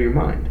block it out of your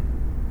mind.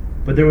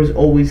 But there was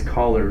always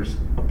callers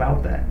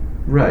about that.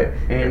 Right.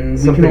 And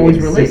something we can always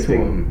existing.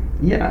 relate to them.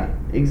 Yeah,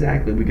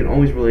 exactly. We can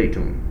always relate to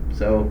them.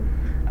 So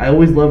I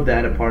always loved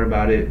that a part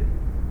about it.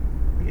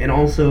 And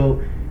also,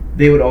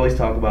 they would always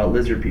talk about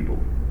lizard people,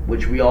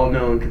 which we all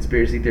know in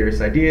conspiracy theorist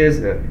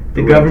ideas. Yeah,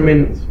 the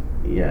government,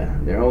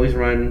 they're always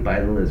run by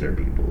the lizard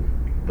people.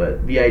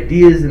 But the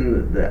ideas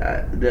and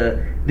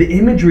the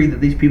imagery that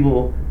these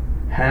people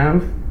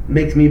have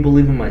makes me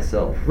believe in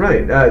myself.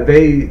 Right.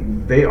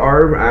 They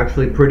are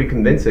actually pretty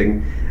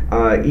convincing,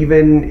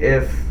 even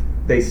if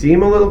they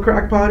seem a little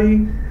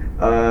crackpotty.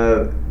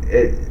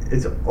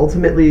 It's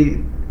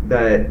ultimately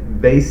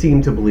that they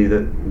seem to believe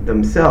it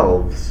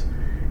themselves,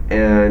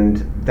 and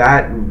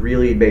that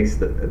really makes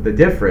the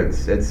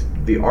difference. It's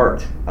the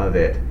art of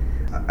it.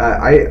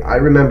 I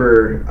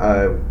remember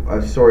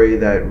a story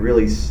that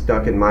really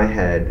stuck in my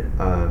head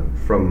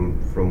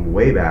from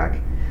way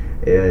back.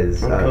 Is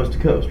from Coast to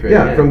Coast, right?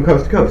 Yeah, from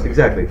Coast to Coast,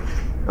 exactly.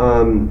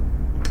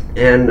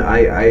 And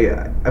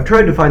I've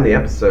tried to find the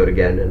episode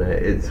again, and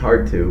it's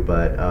hard to,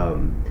 but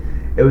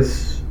it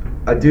was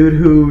a dude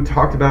who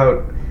talked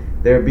about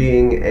there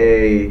being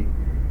a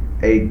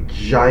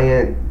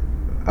giant,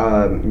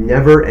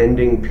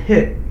 never-ending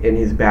pit in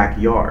his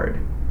backyard.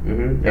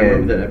 Mm-hmm. I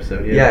remember that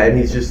episode. Yeah, and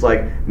he's just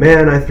like,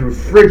 man, I threw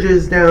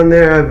fridges down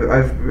there.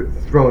 I've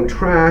thrown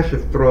trash.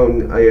 I've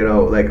thrown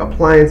like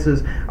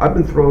appliances. I've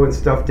been throwing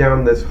stuff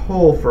down this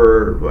hole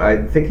for,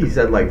 I think he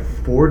said, like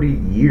 40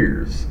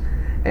 years,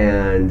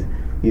 and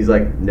he's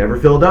like, never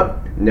filled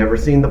up, never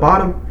seen the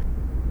bottom.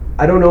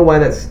 I don't know why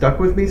that stuck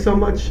with me so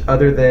much,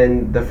 other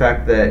than the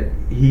fact that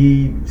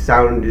he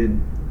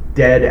sounded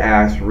dead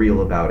ass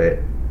real about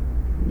it.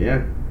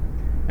 Yeah.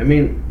 I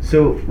mean,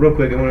 so real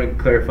quick, I want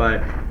to clarify.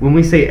 When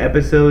we say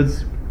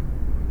episodes,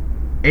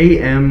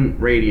 AM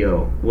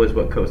radio was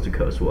what Coast to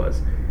Coast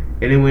was.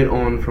 And it went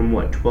on from,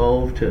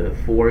 12 to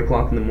 4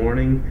 o'clock in the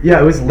morning? Yeah,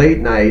 it was late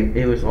night.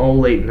 It was all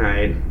late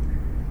night.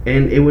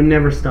 And it would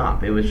never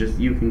stop. It was just,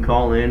 you can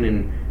call in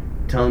and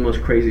tell the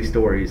most crazy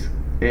stories.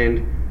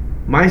 And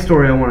my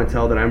story I want to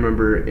tell that I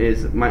remember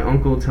is my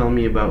uncle telling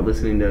me about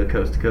listening to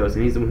Coast,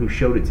 and he's the one who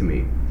showed it to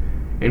me.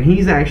 And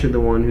he's actually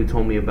the one who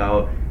told me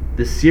about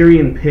the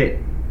Syrian pit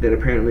that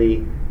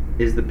apparently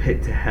is the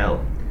pit to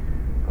hell.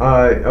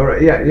 All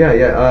right,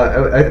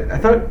 yeah. I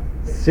thought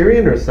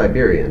Syrian or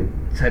Siberian?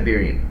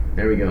 Siberian.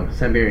 There we go.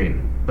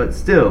 Siberian. But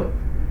still,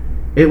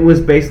 it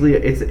was basically,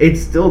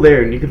 it's still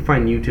there, and you can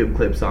find YouTube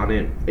clips on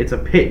it. It's a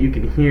pit you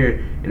can hear,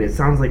 and it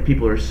sounds like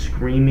people are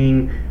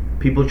screaming,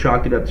 People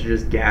chalked it up to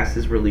just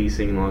gases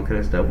releasing and all that kind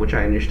of stuff, which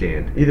I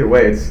understand. Either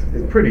way, it's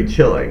pretty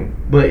chilling.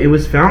 But it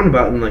was found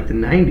about in like the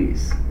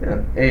 90s.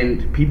 Yeah.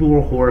 And people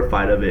were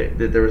horrified of it,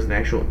 that there was an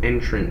actual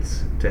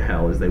entrance to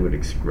hell, as they would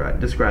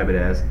describe it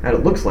as. And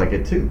it looks like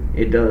it too.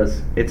 It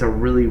does. It's a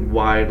really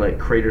wide, like,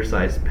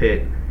 crater-sized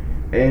pit.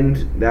 And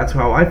that's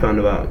how I found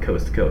about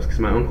Coast to Coast, because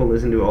my uncle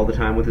listened to it all the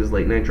time with his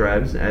late night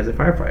drives as a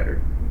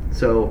firefighter.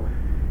 So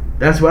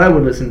that's what I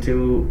would listen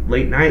to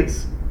late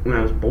nights when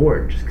I was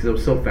bored, just because I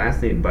was so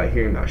fascinated by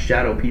hearing about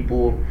shadow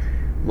people,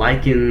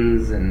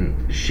 lichens,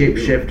 and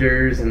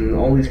shapeshifters, and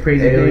all these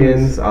crazy aliens,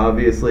 things.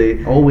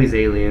 Obviously. Always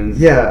aliens.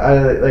 Yeah,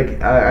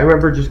 I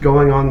remember just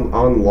going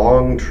on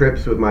long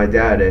trips with my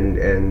dad,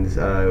 and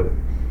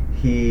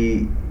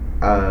he,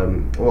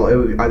 well, it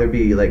would either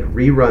be like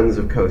reruns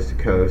of Coast to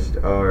Coast,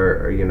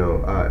 or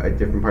at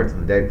different parts of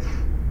the day.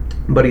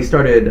 But he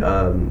started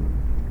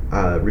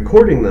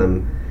recording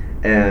them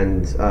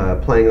and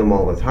playing them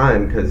all the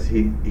time because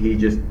he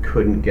just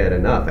couldn't get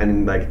enough.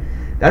 And like,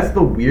 that's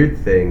the weird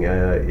thing,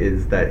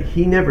 is that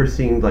he never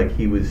seemed like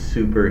he was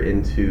super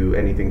into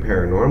anything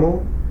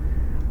paranormal,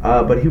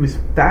 but he was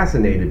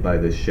fascinated by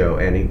this show,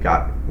 and he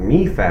got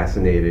me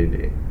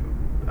fascinated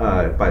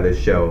by this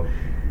show.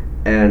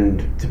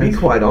 And to be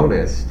quite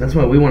honest, that's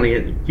why we want to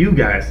get you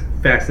guys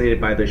fascinated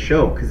by this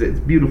show, because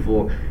it's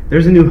beautiful.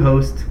 There's a new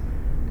host,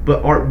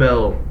 but Art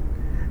Bell,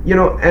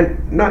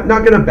 and not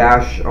gonna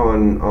bash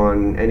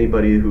on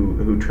anybody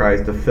who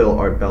tries to fill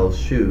Art Bell's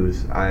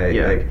shoes.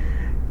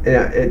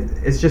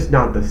 It's just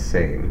not the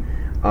same.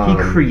 He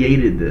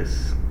created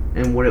this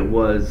and what it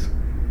was,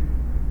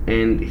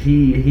 and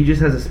he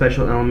just has a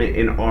special element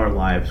in our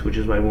lives, which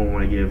is why we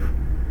want to give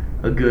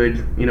a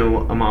good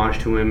homage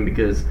to him,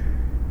 because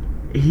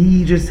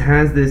he just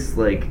has this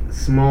like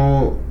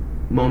small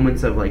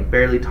moments of like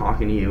barely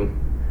talking to you,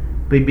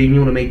 but being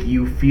able to make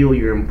you feel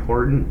you're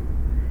important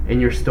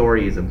and your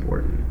story is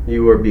important.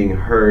 You are being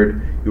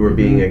heard, you are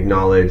being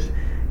acknowledged,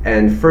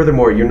 and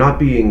furthermore, you're not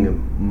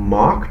being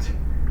mocked,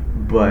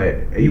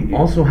 but you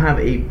also have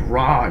a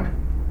broad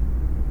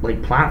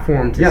like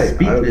platform to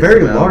speak a this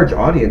very about. Large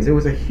audience. It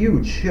was a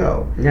huge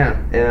show. Yeah.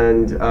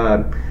 And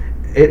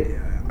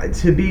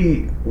to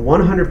be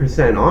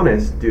 100%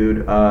 honest,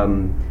 dude,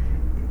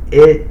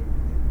 it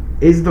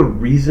is the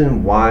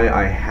reason why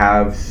I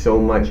have so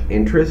much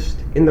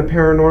interest in the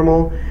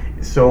paranormal,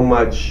 so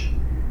much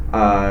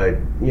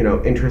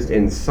interest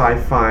in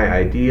sci-fi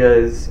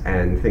ideas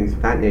and things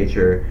of that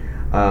nature.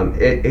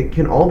 It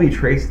can all be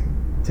traced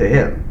to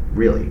him,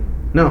 really.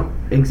 No,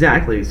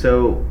 exactly.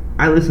 So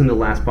I listened to the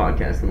last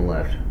podcast on the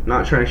left.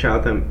 Not trying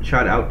to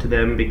shout out to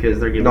them because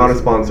they're giving not a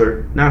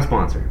sponsor,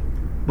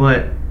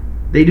 but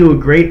they do a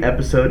great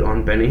episode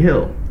on Benny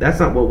Hill. That's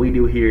not what we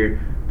do here,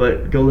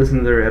 but go listen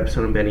to their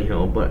episode on Benny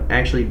Hill. But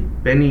actually,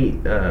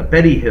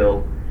 Betty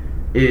Hill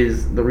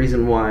is the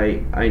reason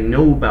why I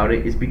know about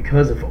it, is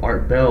because of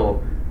Art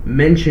Bell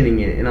mentioning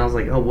it, and I was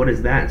like, oh, what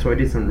is that? So I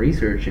did some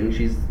research, and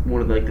she's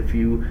one of like the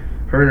few.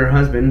 Her and her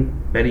husband,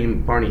 Betty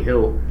and Barney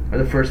Hill, are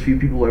the first few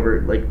people who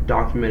ever like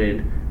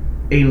documented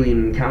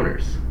alien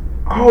encounters.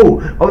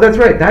 Oh, that's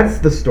right. That's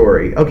the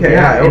story. Okay,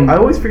 yeah, I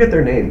always forget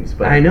their names,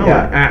 but I know.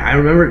 Yeah. I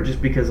remember it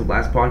just because of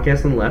last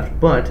podcast on the left.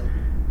 But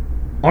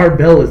Art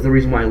Bell is the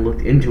reason why I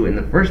looked into it in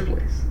the first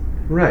place.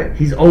 Right.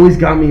 He's always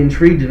got me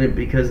intrigued in it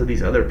because of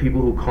these other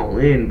people who call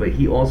in, but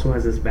he also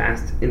has this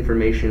vast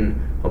information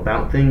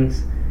about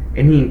things,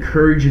 and he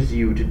encourages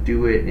you to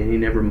do it, and he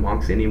never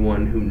mocks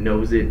anyone who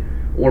knows it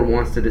or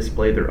wants to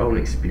display their own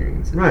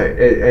experiences. Right,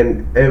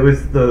 and it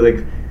was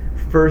the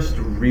first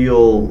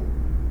real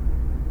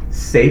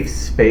safe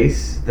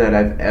space that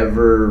I've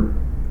ever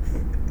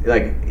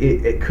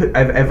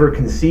I've ever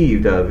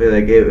conceived of.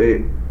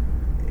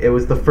 It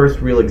was the first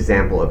real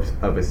example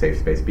of a safe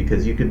space,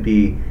 because you could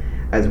be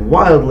as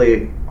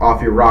wildly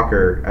off your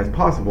rocker as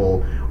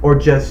possible, or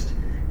just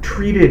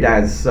treated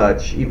as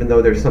such, even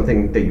though there's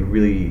something that you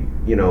really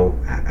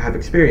have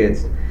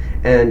experienced,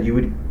 and you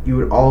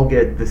would all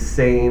get the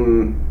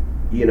same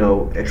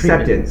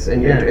acceptance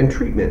and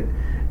treatment,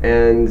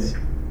 and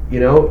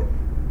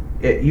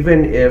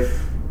even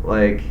if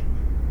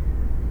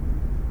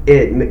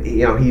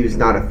he was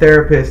not a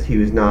therapist, he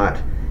was not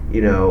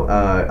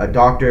a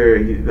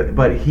doctor,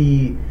 but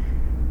he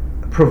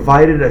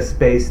provided a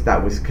space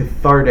that was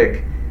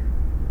cathartic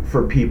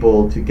for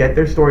people to get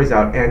their stories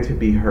out and to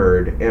be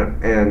heard,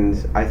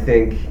 and I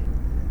think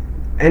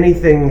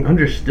anything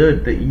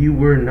understood that you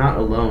were not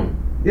alone.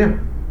 Yeah.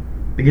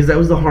 Because that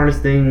was the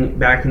hardest thing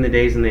back in the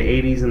days in the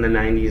 80s and the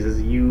 90s,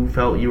 is you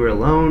felt you were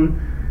alone,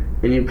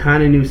 and you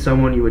kind of knew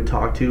someone you would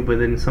talk to, but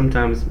then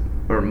sometimes,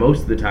 or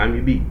most of the time,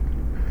 you'd be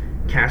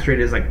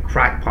castrated as like a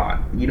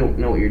crackpot. You don't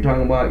know what you're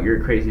talking about,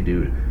 you're a crazy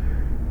dude.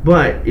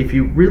 But if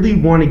you really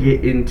want to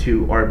get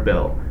into Art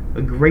Bell,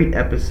 a great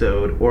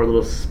episode, or a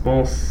little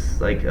small,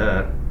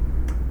 a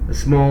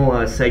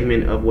small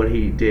segment of what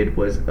he did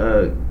was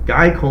a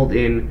guy called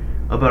in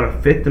about a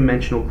fifth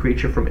dimensional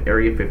creature from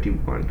Area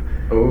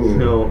 51. Oh.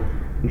 So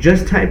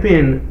just type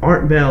in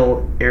Art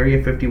Bell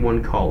Area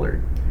 51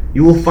 caller.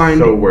 You will find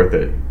so worth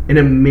it. an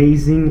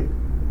amazing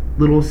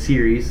little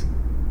series,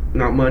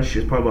 not much,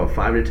 just probably about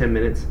 5 to 10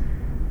 minutes.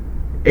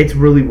 It's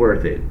really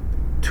worth it.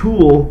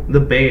 Tool, the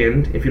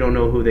band, if you don't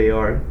know who they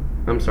are,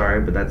 I'm sorry,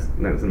 but that's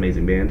an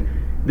amazing band.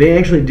 They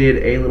actually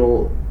did a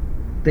little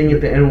thing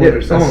at the end of one of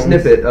their songs. A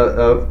snippet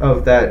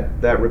of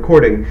that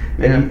recording,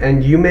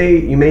 and you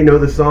may know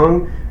the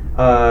song.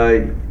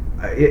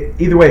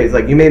 Either way, it's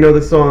like you may know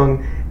the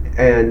song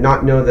and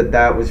not know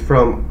that was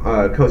from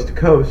Coast to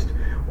Coast,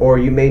 or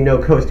you may know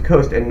Coast to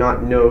Coast and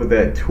not know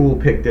that Tool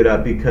picked it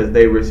up because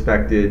they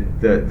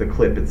respected the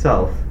clip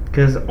itself.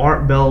 Because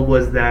Art Bell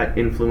was that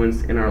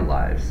influence in our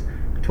lives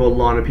to a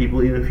lot of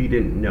people, even if you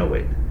didn't know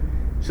it.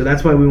 So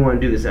that's why we want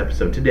to do this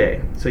episode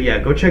today. So yeah,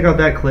 go check out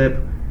that clip.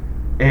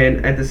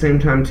 And at the same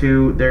time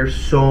too, there's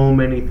so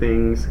many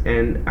things.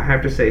 And I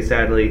have to say,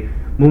 sadly,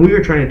 when we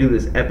were trying to do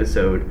this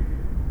episode,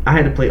 I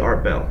had to play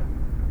Art Bell.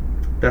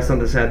 That's not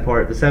the sad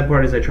part. The sad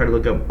part is I tried to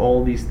look up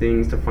all these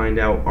things to find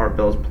out Art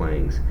Bell's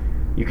playings.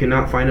 You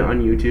cannot find it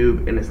on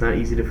YouTube, and it's not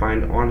easy to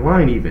find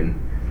online even.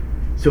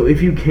 So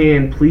if you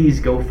can, please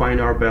go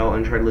find Art Bell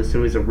and try to listen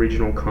to his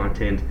original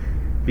content,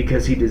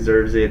 because he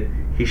deserves it.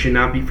 He should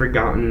not be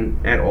forgotten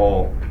at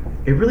all.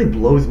 It really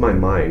blows my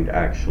mind,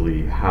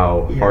 actually,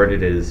 how hard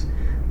it is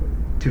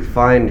to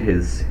find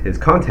his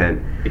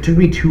content. It took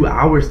me 2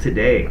 hours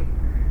today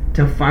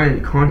to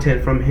find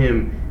content from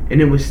him,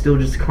 and it was still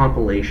just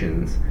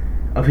compilations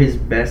of his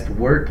best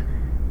work.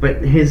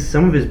 But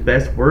some of his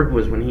best work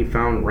was when he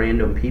found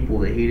random people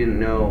that he didn't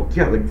know.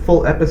 Yeah, like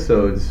full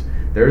episodes.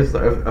 There's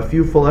a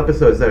few full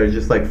episodes that are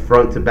just like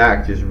front to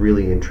back, just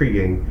really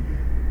intriguing.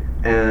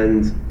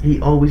 And he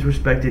always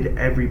respected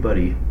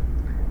everybody.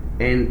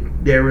 And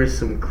there were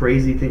some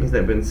crazy things that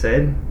have been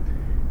said.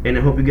 And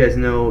I hope you guys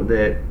know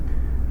that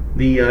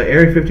the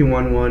Area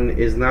 51 one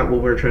is not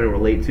what we're trying to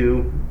relate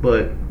to.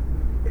 But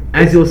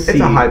as you'll see...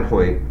 It's a high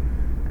point.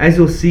 As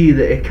you'll see,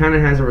 that it kind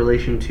of has a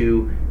relation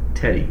to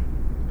Teddy.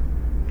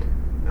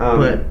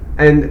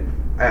 And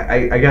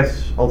I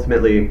guess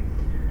ultimately...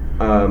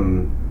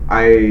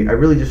 I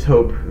really just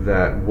hope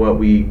that what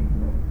we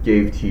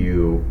gave to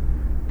you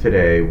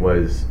today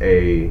was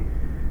a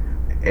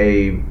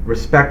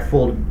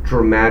respectful,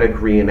 dramatic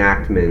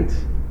reenactment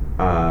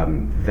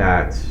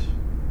that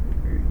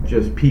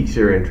just piques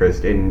your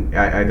interest in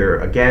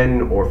either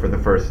again or for the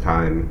first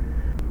time.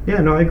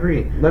 Yeah, no, I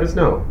agree. Let us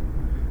know.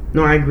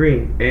 No, I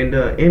agree. And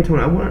Anton,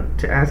 I want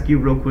to ask you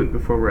real quick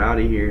before we're out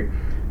of here,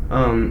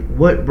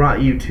 what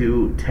brought you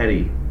to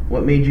Teddy?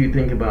 What made you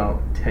think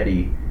about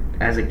Teddy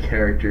as a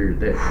character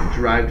that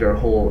drives our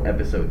whole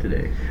episode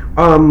today?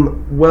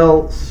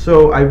 Well,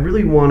 so I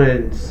really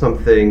wanted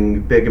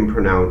something big and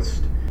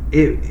pronounced.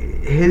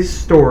 His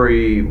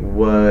story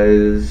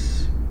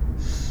was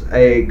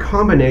a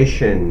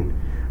combination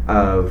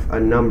of a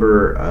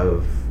number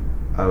of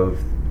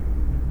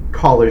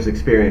callers'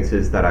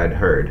 experiences that I'd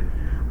heard.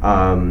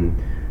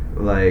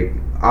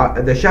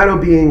 The shadow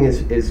being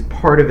is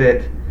part of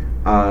it.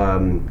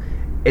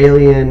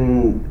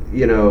 Alien,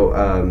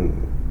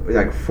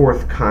 like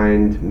fourth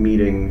kind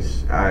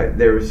meetings.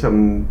 There were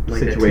some like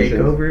situations.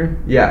 Like takeover?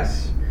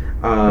 Yes.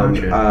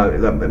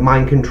 Gotcha.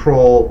 Mind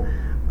control.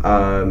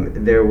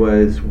 There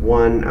was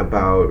one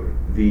about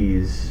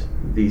these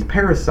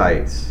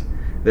parasites.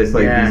 There's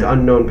these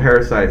unknown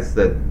parasites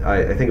that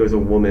I think it was a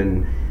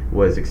woman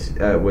was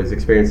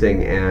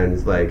experiencing, and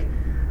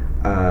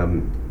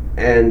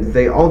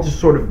they all just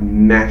sort of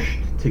meshed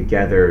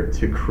together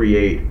to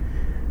create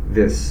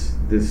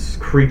this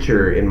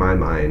creature in my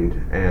mind,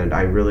 and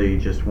I really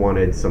just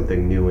wanted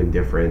something new and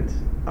different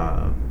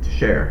to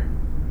share.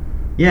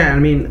 Yeah, I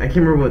mean, I can't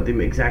remember what the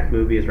exact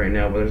movie is right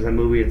now, but there's that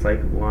movie, it's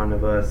like One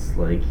of Us,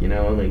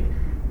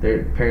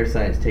 they're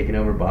parasites taking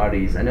over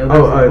bodies. I know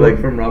there's a book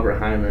from Robert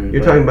Heinlein.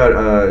 You're talking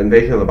about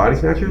Invasion of the Body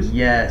Snatchers?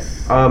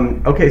 Yes.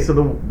 Okay, so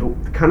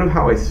the kind of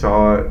how I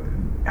saw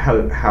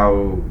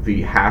how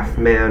the Half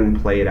Man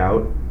played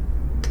out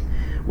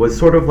was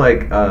sort of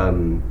like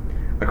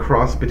a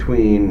cross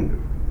between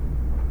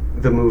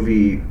the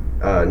movie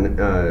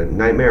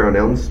Nightmare on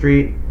Elm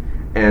Street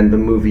and the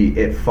movie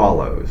It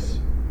Follows.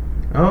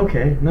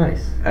 Okay,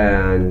 nice.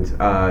 And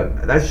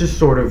that's just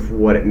sort of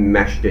what it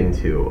meshed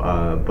into.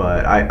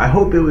 But I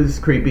hope it was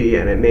creepy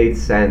and it made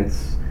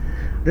sense.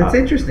 That's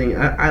interesting.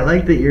 I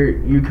like that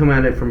you come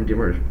at it from a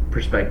different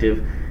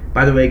perspective.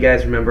 By the way,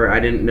 guys, remember,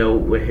 I didn't know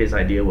what his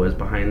idea was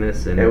behind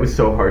this. And it was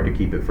so hard to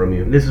keep it from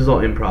you. This was all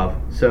improv.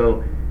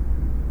 So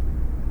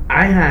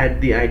I had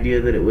the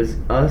idea that it was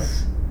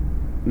us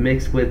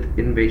mixed with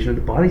Invasion of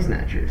the Body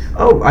Snatchers.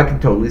 Oh, I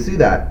can totally see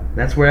that.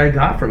 That's where I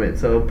got from it.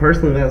 So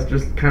personally, that's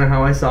just kind of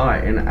how I saw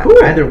it. And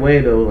cool. Either way,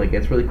 though,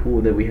 it's really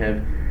cool that we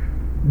have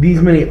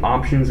these many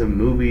options of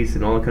movies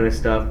and all that kind of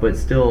stuff. But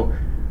still,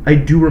 I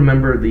do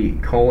remember the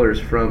callers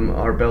from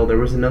Art Bell. There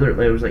was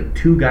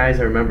two guys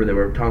I remember that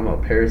were talking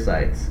about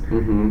parasites.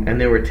 Mm-hmm.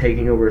 And they were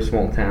taking over a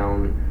small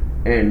town.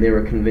 And they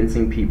were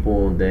convincing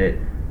people that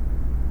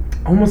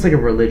almost like a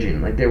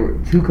religion. Like they were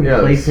too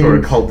complacent. Yeah, sort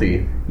of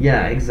culty.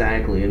 Yeah,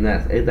 exactly. And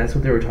that's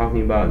what they were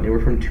talking about. They were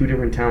from two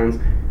different towns.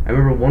 I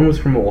remember one was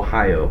from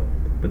Ohio,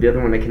 but the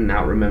other one I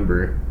cannot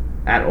remember.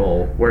 at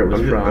all where it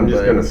was from. I'm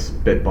just gonna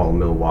spitball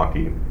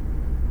Milwaukee.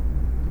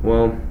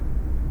 Well,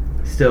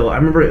 still, I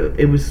remember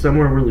it was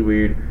somewhere really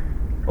weird.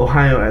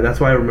 Ohio, that's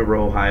why I remember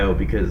Ohio,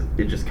 because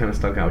it just kind of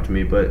stuck out to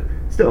me. But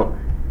still,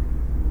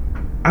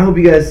 I hope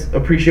you guys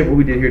appreciate what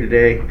we did here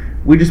today.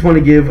 We just want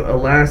to give a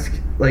last,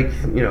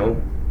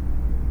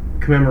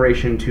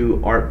 commemoration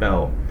to Art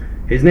Bell.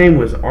 His name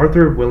was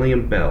Arthur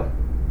William Bell.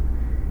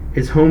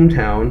 His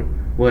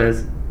hometown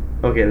was,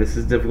 okay, this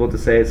is difficult to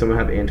say, so I'm going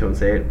to have Anton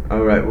say it.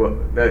 All right, well,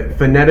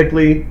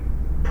 phonetically,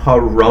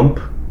 Pahrump,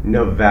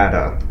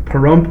 Nevada.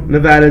 Pahrump,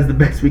 Nevada is the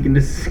best we can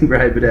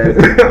describe it as.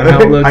 On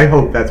how it looks. I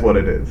hope that's what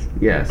it is.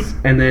 Yes,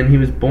 and then he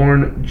was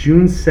born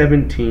June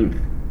 17th,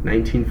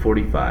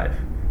 1945.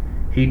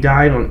 He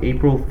died on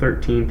April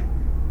 13th,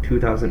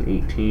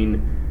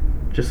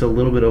 2018, just a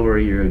little bit over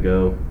a year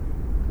ago.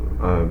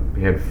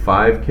 He had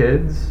 5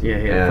 kids. Yeah,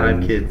 he had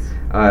 5 kids.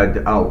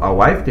 A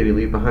wife? Did he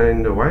leave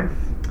behind a wife?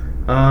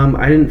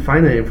 I didn't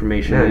find that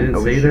information. Yeah, I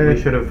didn't say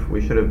that. We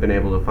should have been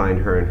able to find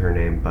her and her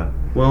name, but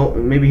well,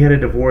 maybe he had a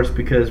divorce,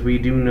 because we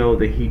do know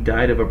that he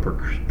died of a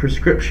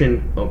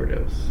prescription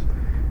overdose.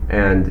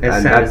 And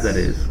as sad as that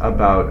is,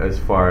 about as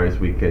far as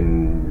we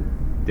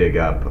can dig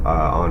up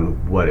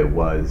on what it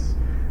was.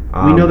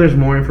 We know there's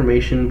more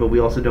information, but we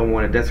also don't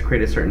want to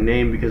desecrate a certain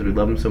name because we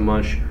love him so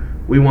much.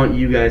 We want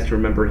you guys to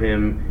remember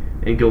him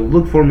and go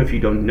look for him if you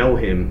don't know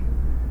him,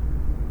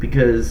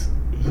 because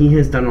he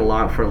has done a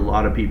lot for a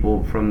lot of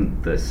people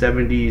from the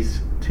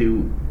 70s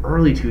to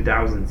early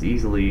 2000s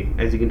easily,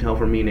 as you can tell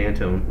from me and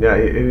Anton. Yeah,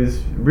 it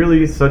was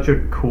really such a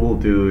cool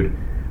dude,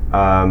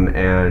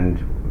 and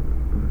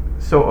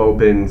so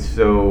open,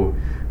 so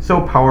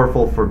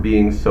powerful for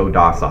being so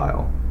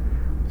docile.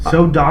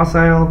 So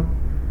docile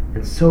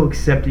and so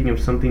accepting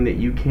of something that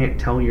you can't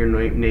tell your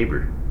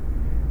neighbor.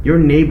 Your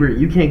neighbor,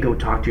 you can't go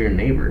talk to your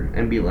neighbor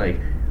and be like,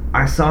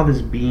 I saw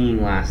this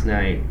being last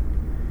night.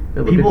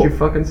 Yeah, look at you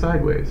fucking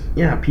sideways.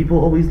 Yeah, people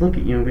always look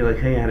at you and be like,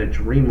 hey, I had a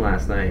dream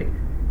last night.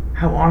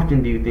 How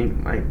often do you think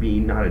might be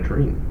not a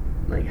dream?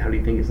 Like, how do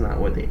you think it's not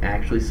what they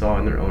actually saw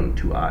in their own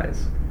 2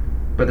 eyes?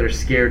 But they're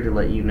scared to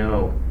let you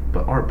know.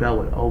 But Art Bell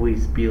would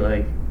always be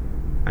like,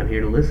 I'm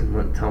here to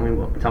listen. Tell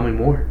me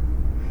more.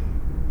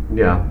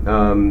 Yeah,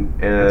 and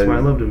that's why I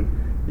loved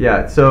him.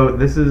 Yeah, so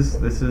this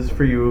is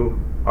for you,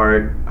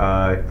 Art.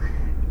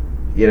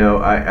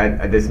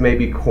 This may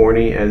be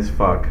corny as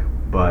fuck,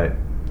 but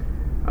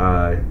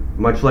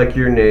much like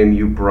your name,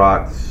 you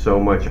brought so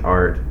much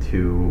art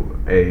to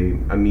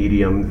a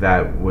medium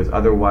that was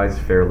otherwise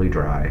fairly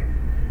dry,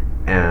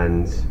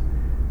 and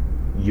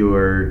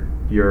your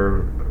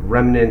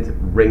remnant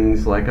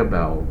rings like a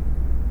bell.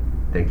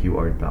 Thank you,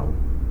 Art Bell.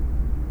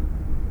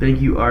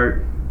 Thank you,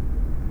 Art.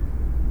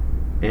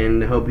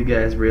 And I hope you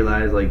guys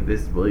realize,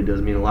 this really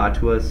does mean a lot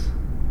to us.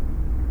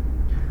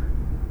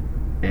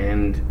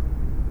 And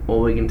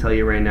all we can tell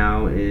you right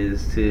now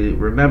is to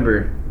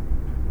remember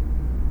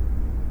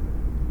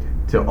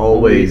to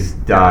always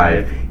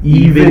dive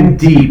even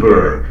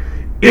deeper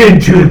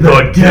into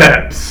the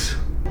depths.